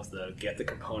get the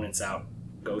components out,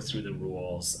 go through the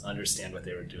rules, understand what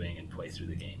they were doing, and play through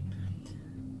the game.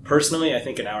 Personally, I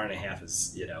think an hour and a half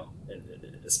is,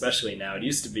 especially now. It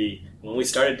used to be, when we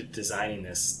started designing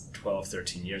this 12,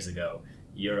 13 years ago,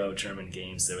 Euro-German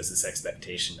games, there was this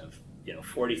expectation of,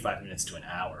 45 minutes to an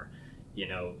hour.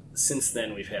 Since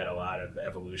then, we've had a lot of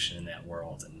evolution in that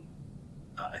world, and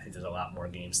I think there's a lot more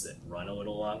games that run a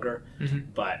little longer.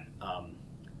 Mm-hmm. But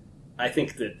I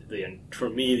think that, for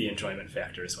me, the enjoyment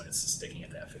factor is when it's sticking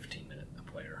at that 15-minute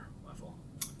player level.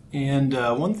 And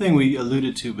one thing we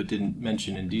alluded to but didn't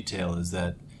mention in detail is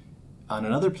that on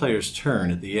another player's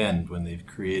turn at the end, when they've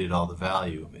created all the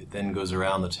value, it then goes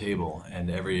around the table, and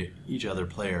each other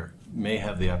player may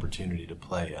have the opportunity to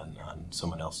play on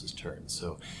someone else's turn.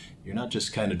 So you're not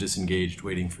just kind of disengaged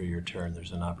waiting for your turn.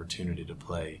 There's an opportunity to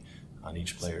play on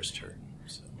each player's turn.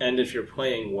 So. And if you're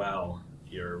playing well,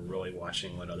 you're really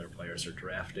watching what other players are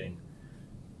drafting,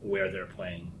 where they're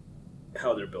playing,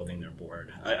 how they're building their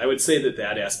board. I would say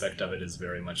that aspect of it is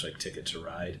very much like Ticket to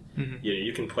Ride. Mm-hmm.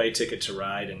 You can play Ticket to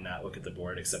Ride and not look at the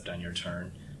board except on your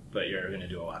turn, but you're going to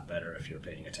do a lot better if you're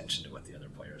paying attention to what the other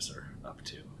players are up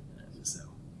to. So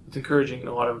it's encouraging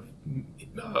a lot of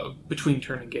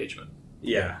between-turn engagement.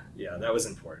 Yeah, that was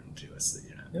important to us, that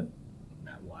you're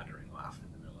not wandering off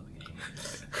in the middle of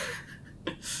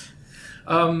the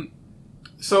game.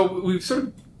 So we've sort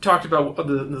of talked about all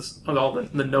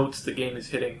the notes the game is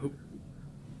hitting.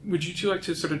 Would you two like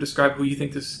to sort of describe who you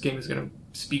think this game is going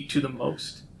to speak to the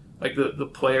most? Like the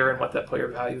player and what that player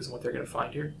values and what they're going to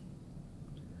find here?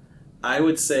 I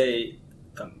would say,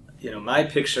 my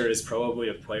picture is probably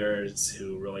of players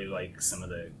who really like some of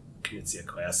the Knizia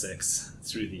classics,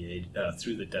 Through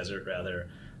the Desert, rather,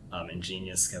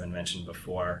 Ingenious, Kevin mentioned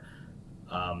before.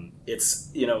 It's,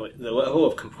 the level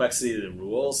of complexity of the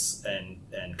rules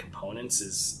and components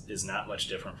is not much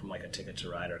different from like a Ticket to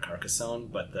Ride or Carcassonne,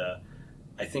 but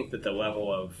I think that the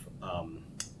level of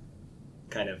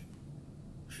kind of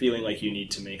feeling like you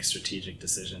need to make strategic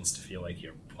decisions to feel like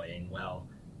you're playing well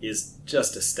is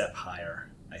just a step higher,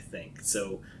 I think.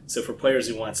 So for players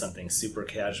who want something super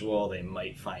casual, they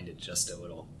might find it just a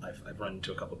little. I've run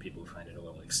into a couple of people who find it a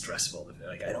little stressful.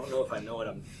 Like, I don't know if I know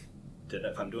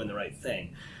if I'm doing the right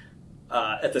thing.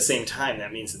 At the same time,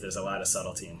 that means that there's a lot of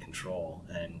subtlety and control.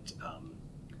 And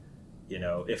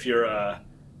if you're a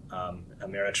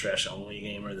Ameritrash only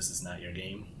gamer, this is not your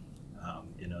game.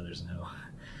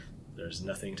 There's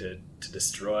nothing to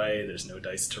destroy. There's no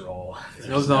dice to roll. There's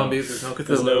no zombies. There's no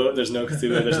Cthulhu. There's no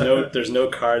Cthulhu. There's no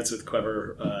cards with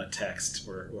clever text.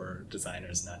 We're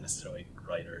designers, not necessarily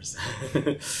writers.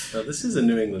 Now, this is a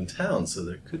New England town, so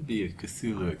there could be a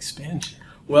Cthulhu expansion.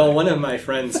 Well, one of my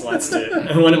friends wants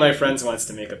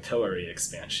to make a pillory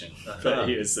expansion, but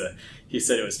he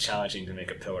said it was challenging to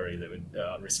make a pillory that would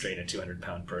restrain a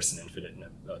 200-pound person and fit it in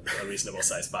a reasonable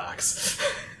sized box.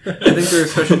 I think there are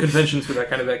special conventions for that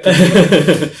kind of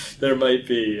activity. There might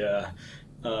be.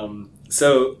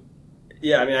 So,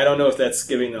 yeah, I mean, I don't know if that's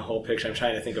giving the whole picture. I'm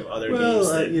trying to think of other games.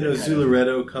 Well,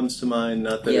 Zularetto comes to mind.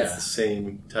 Not that it's the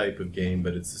same type of game,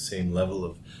 but it's the same level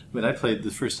of. I mean,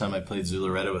 the first time I played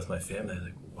Zularetto with my family, I was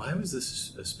like, why was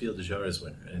this a Spiel des Jahres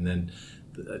winner? And then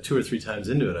 2 or 3 times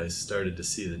into it, I started to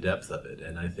see the depth of it,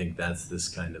 and I think that's this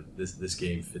kind of this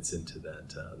game fits into that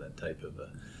type of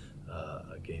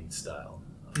a game style.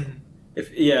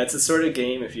 It's a sort of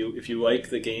game if you like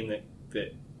the game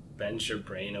that bends your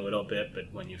brain a little bit, but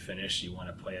when you finish, you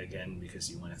want to play again because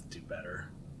you want to do better.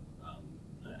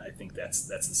 I think that's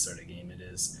the sort of game it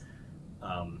is.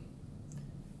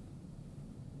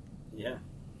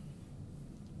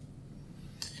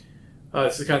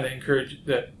 It's the kind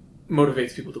that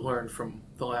motivates people to learn from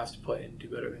the last play and do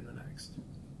better in the next.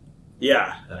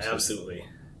 Yeah, absolutely.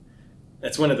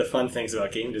 That's one of the fun things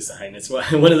about game design. It's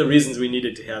one of the reasons we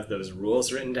needed to have those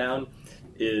rules written down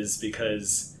is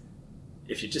because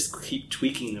if you just keep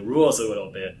tweaking the rules a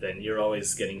little bit, then you're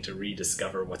always getting to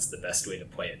rediscover what's the best way to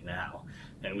play it now.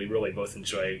 And we really both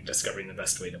enjoy discovering the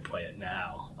best way to play it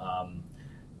now.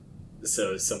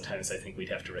 So sometimes I think we'd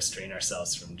have to restrain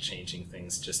ourselves from changing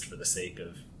things just for the sake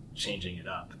of changing it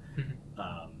up.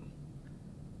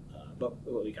 But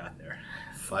we got there.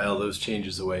 File those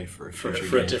changes away for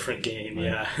a different game,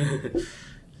 right. Yeah.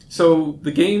 So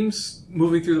the game's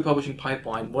moving through the publishing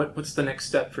pipeline. What's the next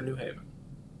step for New Haven?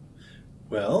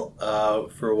 Well,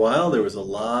 for a while there was a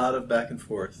lot of back and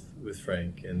forth with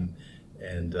Frank, and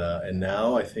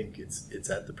now I think it's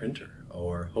at the printer,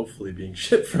 or hopefully being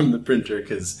shipped from the printer,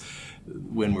 because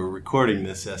when we're recording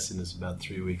this, Essen is about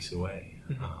 3 weeks away.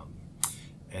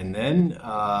 And then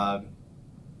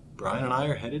Brian and I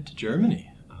are headed to Germany.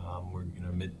 We're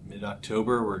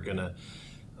mid-October. We're gonna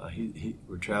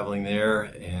we're traveling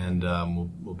there, and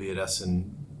we'll be at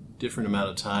Essen different amount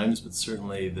of times, but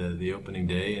certainly the opening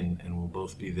day, and we'll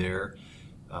both be there.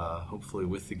 Hopefully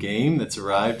with the game that's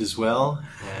arrived as well,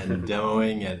 and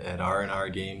demoing at R&R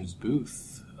Games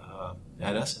booth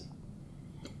at Essen.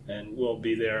 And we'll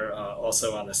be there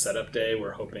also on the setup day.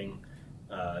 We're hoping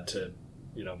to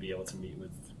be able to meet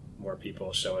with more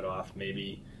people, show it off,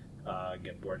 maybe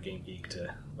get Board Game Geek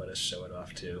to let us show it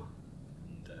off too.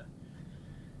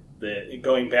 And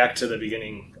going back to the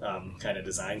beginning kind of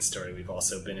design story, we've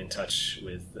also been in touch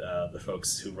with the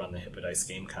folks who run the Hippodice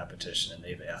game competition, and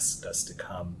they've asked us to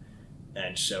come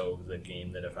and show the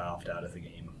game that evolved out of the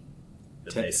game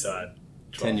that they saw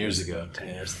 10 years ago.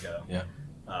 Yeah.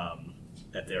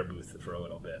 At their booth for a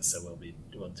little bit. So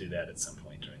we'll do that at some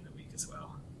point during the week as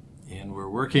well. And we're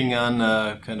working on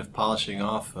kind of polishing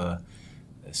off a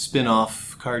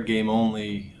spin-off card game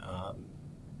only.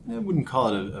 I wouldn't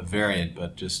call it a variant,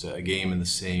 but just a game in the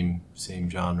same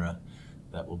genre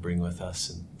that we'll bring with us,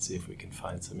 and see if we can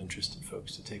find some interested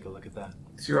folks to take a look at that.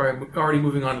 So you're already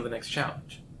moving on to the next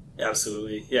challenge.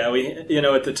 Absolutely. Yeah, we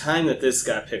at the time that this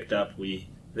got picked up,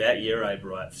 that year I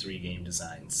brought 3 game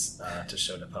designs to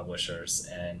show to publishers,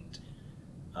 and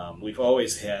we've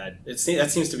always had, that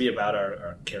seems to be about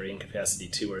our carrying capacity,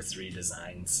 2 or 3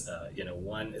 designs.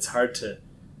 One, it's hard to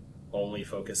only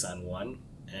focus on one,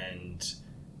 and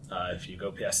if you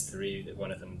go past 3,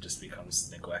 one of them just becomes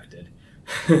neglected.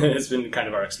 It's been kind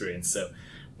of our experience. So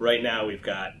right now we've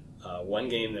got one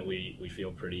game that we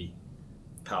feel pretty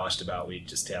polished about. We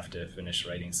just have to finish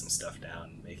writing some stuff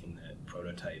down, making the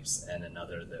prototypes, and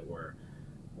another that we're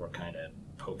kind of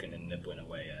poking and nibbling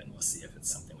away at, and we'll see if it's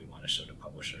something we want to show to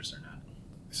publishers or not.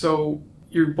 So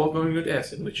you're both going to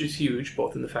Essen, which is huge,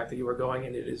 both in the fact that you are going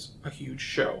and it is a huge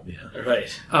show. Yeah, right.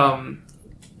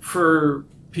 For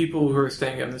people who are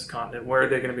staying on this continent, where are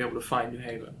they going to be able to find New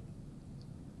Haven?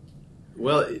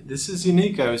 Well, this is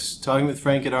unique. I was talking with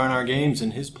Frank at R&R Games,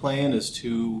 and his plan is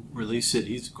to release it.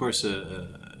 He's, of course, a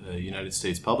United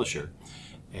States publisher,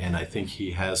 and I think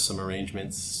he has some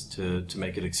arrangements to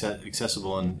make it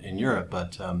accessible in Europe.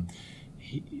 But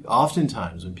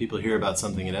oftentimes, when people hear about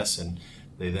something at Essen,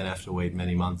 they then have to wait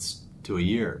many months to a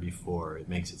year before it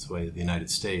makes its way to the United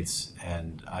States.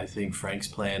 And I think Frank's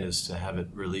plan is to have it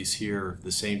release here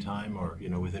the same time, or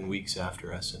within weeks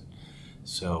after Essen.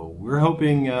 So we're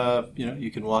hoping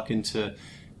you can walk into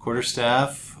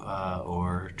Quarterstaff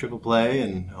or Triple Play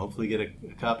and hopefully get a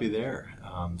copy there.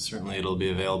 Certainly it'll be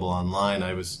available online.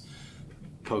 I was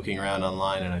poking around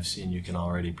online and I've seen you can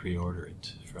already pre-order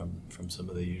it from some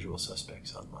of the usual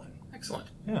suspects online. Excellent.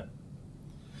 Yeah.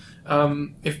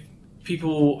 If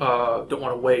people don't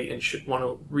want to wait and want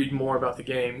to read more about the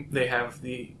game, they have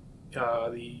the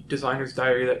designer's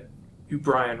diary that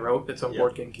Brian wrote that's on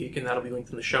Board Game Geek, and that'll be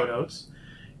linked in the show notes.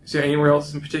 Is there anywhere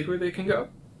else in particular they can go?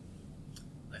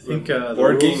 I think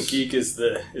Board Game Geek is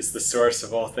the source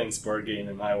of all things board game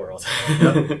in my world.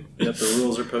 Yep, the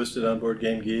rules are posted on Board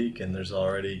Game Geek, and there's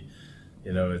already,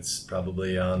 it's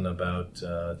probably on about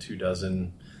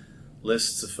 24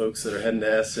 lists of folks that are heading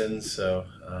to Essen. So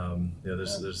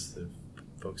there's the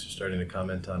folks are starting to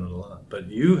comment on it a lot. But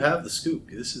you have the scoop.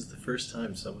 This is the first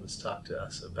time someone has talked to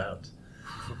us about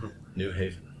New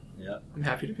Haven. Yeah, I'm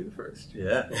happy to be the first.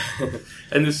 Yeah,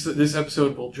 and this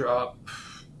episode will drop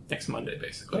next Monday,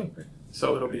 basically. Oh,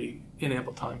 so it'll be in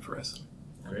ample time for Essen.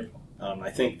 Great.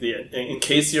 I think in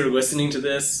case you're listening to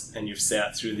this and you've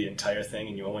sat through the entire thing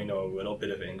and you only know a little bit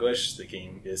of English, the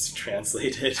game is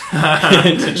translated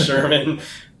into German,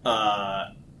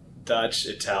 Dutch,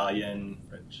 Italian,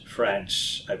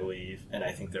 French, I believe, and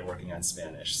I think they're working on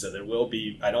Spanish. So there will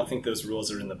be, I don't think those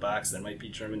rules are in the box. There might be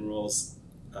German rules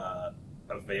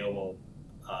available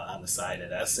on the side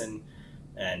at Essen,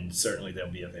 and certainly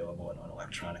they'll be available in an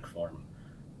electronic form.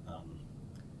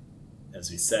 As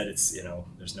we said, it's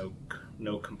there's no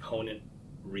component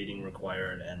reading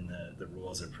required, and the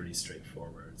rules are pretty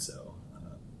straightforward. So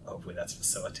hopefully that's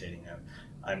facilitating.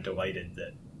 I'm delighted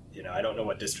that I don't know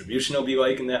what distribution will be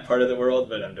like in that part of the world,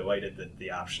 but I'm delighted that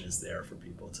the option is there for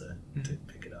people to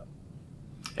pick it up.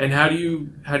 And how do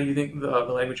you think the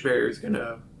language barrier is going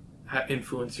to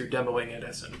influence your demoing at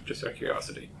Essen? Just out of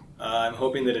curiosity. I'm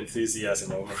hoping that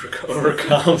enthusiasm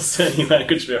overcomes any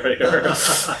language barrier.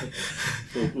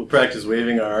 We'll practice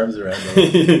waving our arms around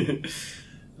them.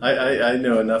 I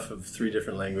know enough of 3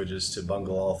 different languages to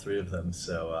bungle all 3 of them,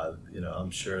 so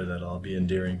I'm sure that I'll be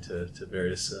endearing to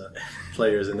various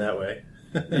players in that way.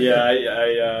 Yeah,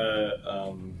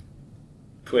 I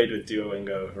played with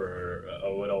Duolingo for a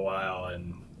little while,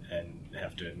 and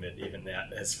have to admit even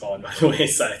that has fallen by the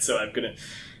wayside. So I'm gonna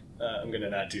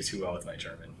not do too well with my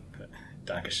German. But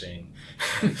Dankeschön.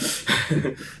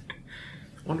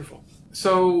 Wonderful.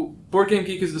 So Board Game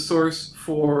Geek is the source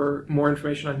for more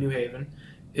information on New Haven.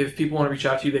 If people want to reach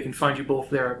out to you, they can find you both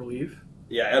there, I believe.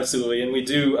 Yeah, absolutely. And we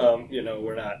do,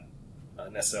 we're not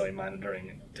necessarily monitoring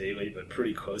it daily, but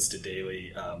pretty close to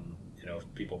daily. If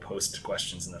people post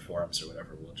questions in the forums or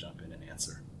whatever, we'll jump in and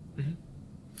answer. Mm-hmm.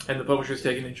 And the publisher's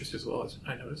taken interest as well, as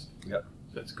I noticed. Yep.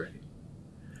 So that's great.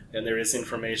 And there is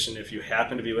information, if you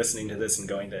happen to be listening to this and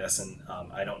going to Essen,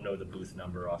 I don't know the booth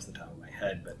number off the top of my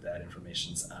head, but that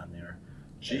information's on there.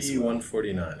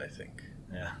 GE149, I think.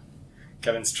 Yeah.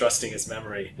 Kevin's trusting his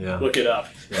memory. Yeah. Look it up.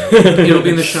 Yeah. It'll be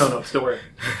in the show notes, don't worry.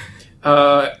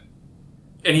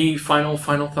 Any final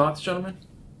thoughts, gentlemen?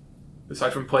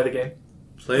 Aside from play the game?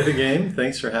 Play the game.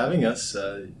 Thanks for having us.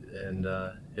 This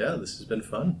has been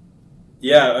fun.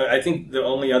 Yeah, I think the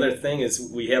only other thing is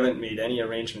we haven't made any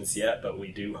arrangements yet, but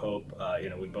we do hope,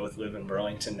 we both live in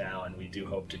Burlington now, and we do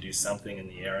hope to do something in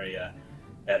the area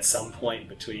at some point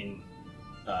between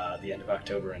the end of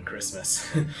October and Christmas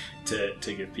to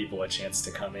give people a chance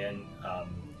to come in.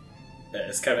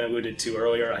 As Kevin alluded to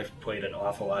earlier, I've played an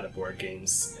awful lot of board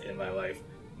games in my life,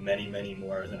 many, many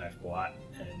more than I've bought,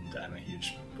 and I'm a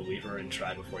huge believer in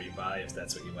try before you buy if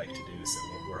that's what you like to do, so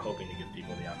we're hoping to give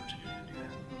people the opportunity to do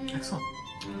that. Excellent.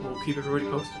 We'll keep everybody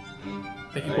posted.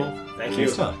 Thank you both. Thank you.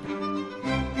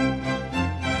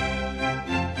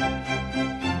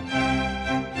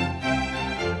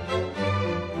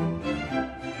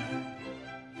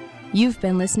 You've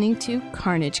been listening to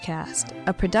Carnagecast,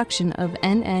 a production of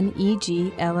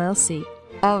NNEG LLC.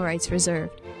 All rights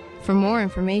reserved. For more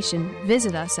information,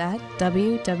 visit us at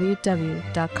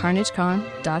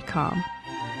www.carnagecon.com.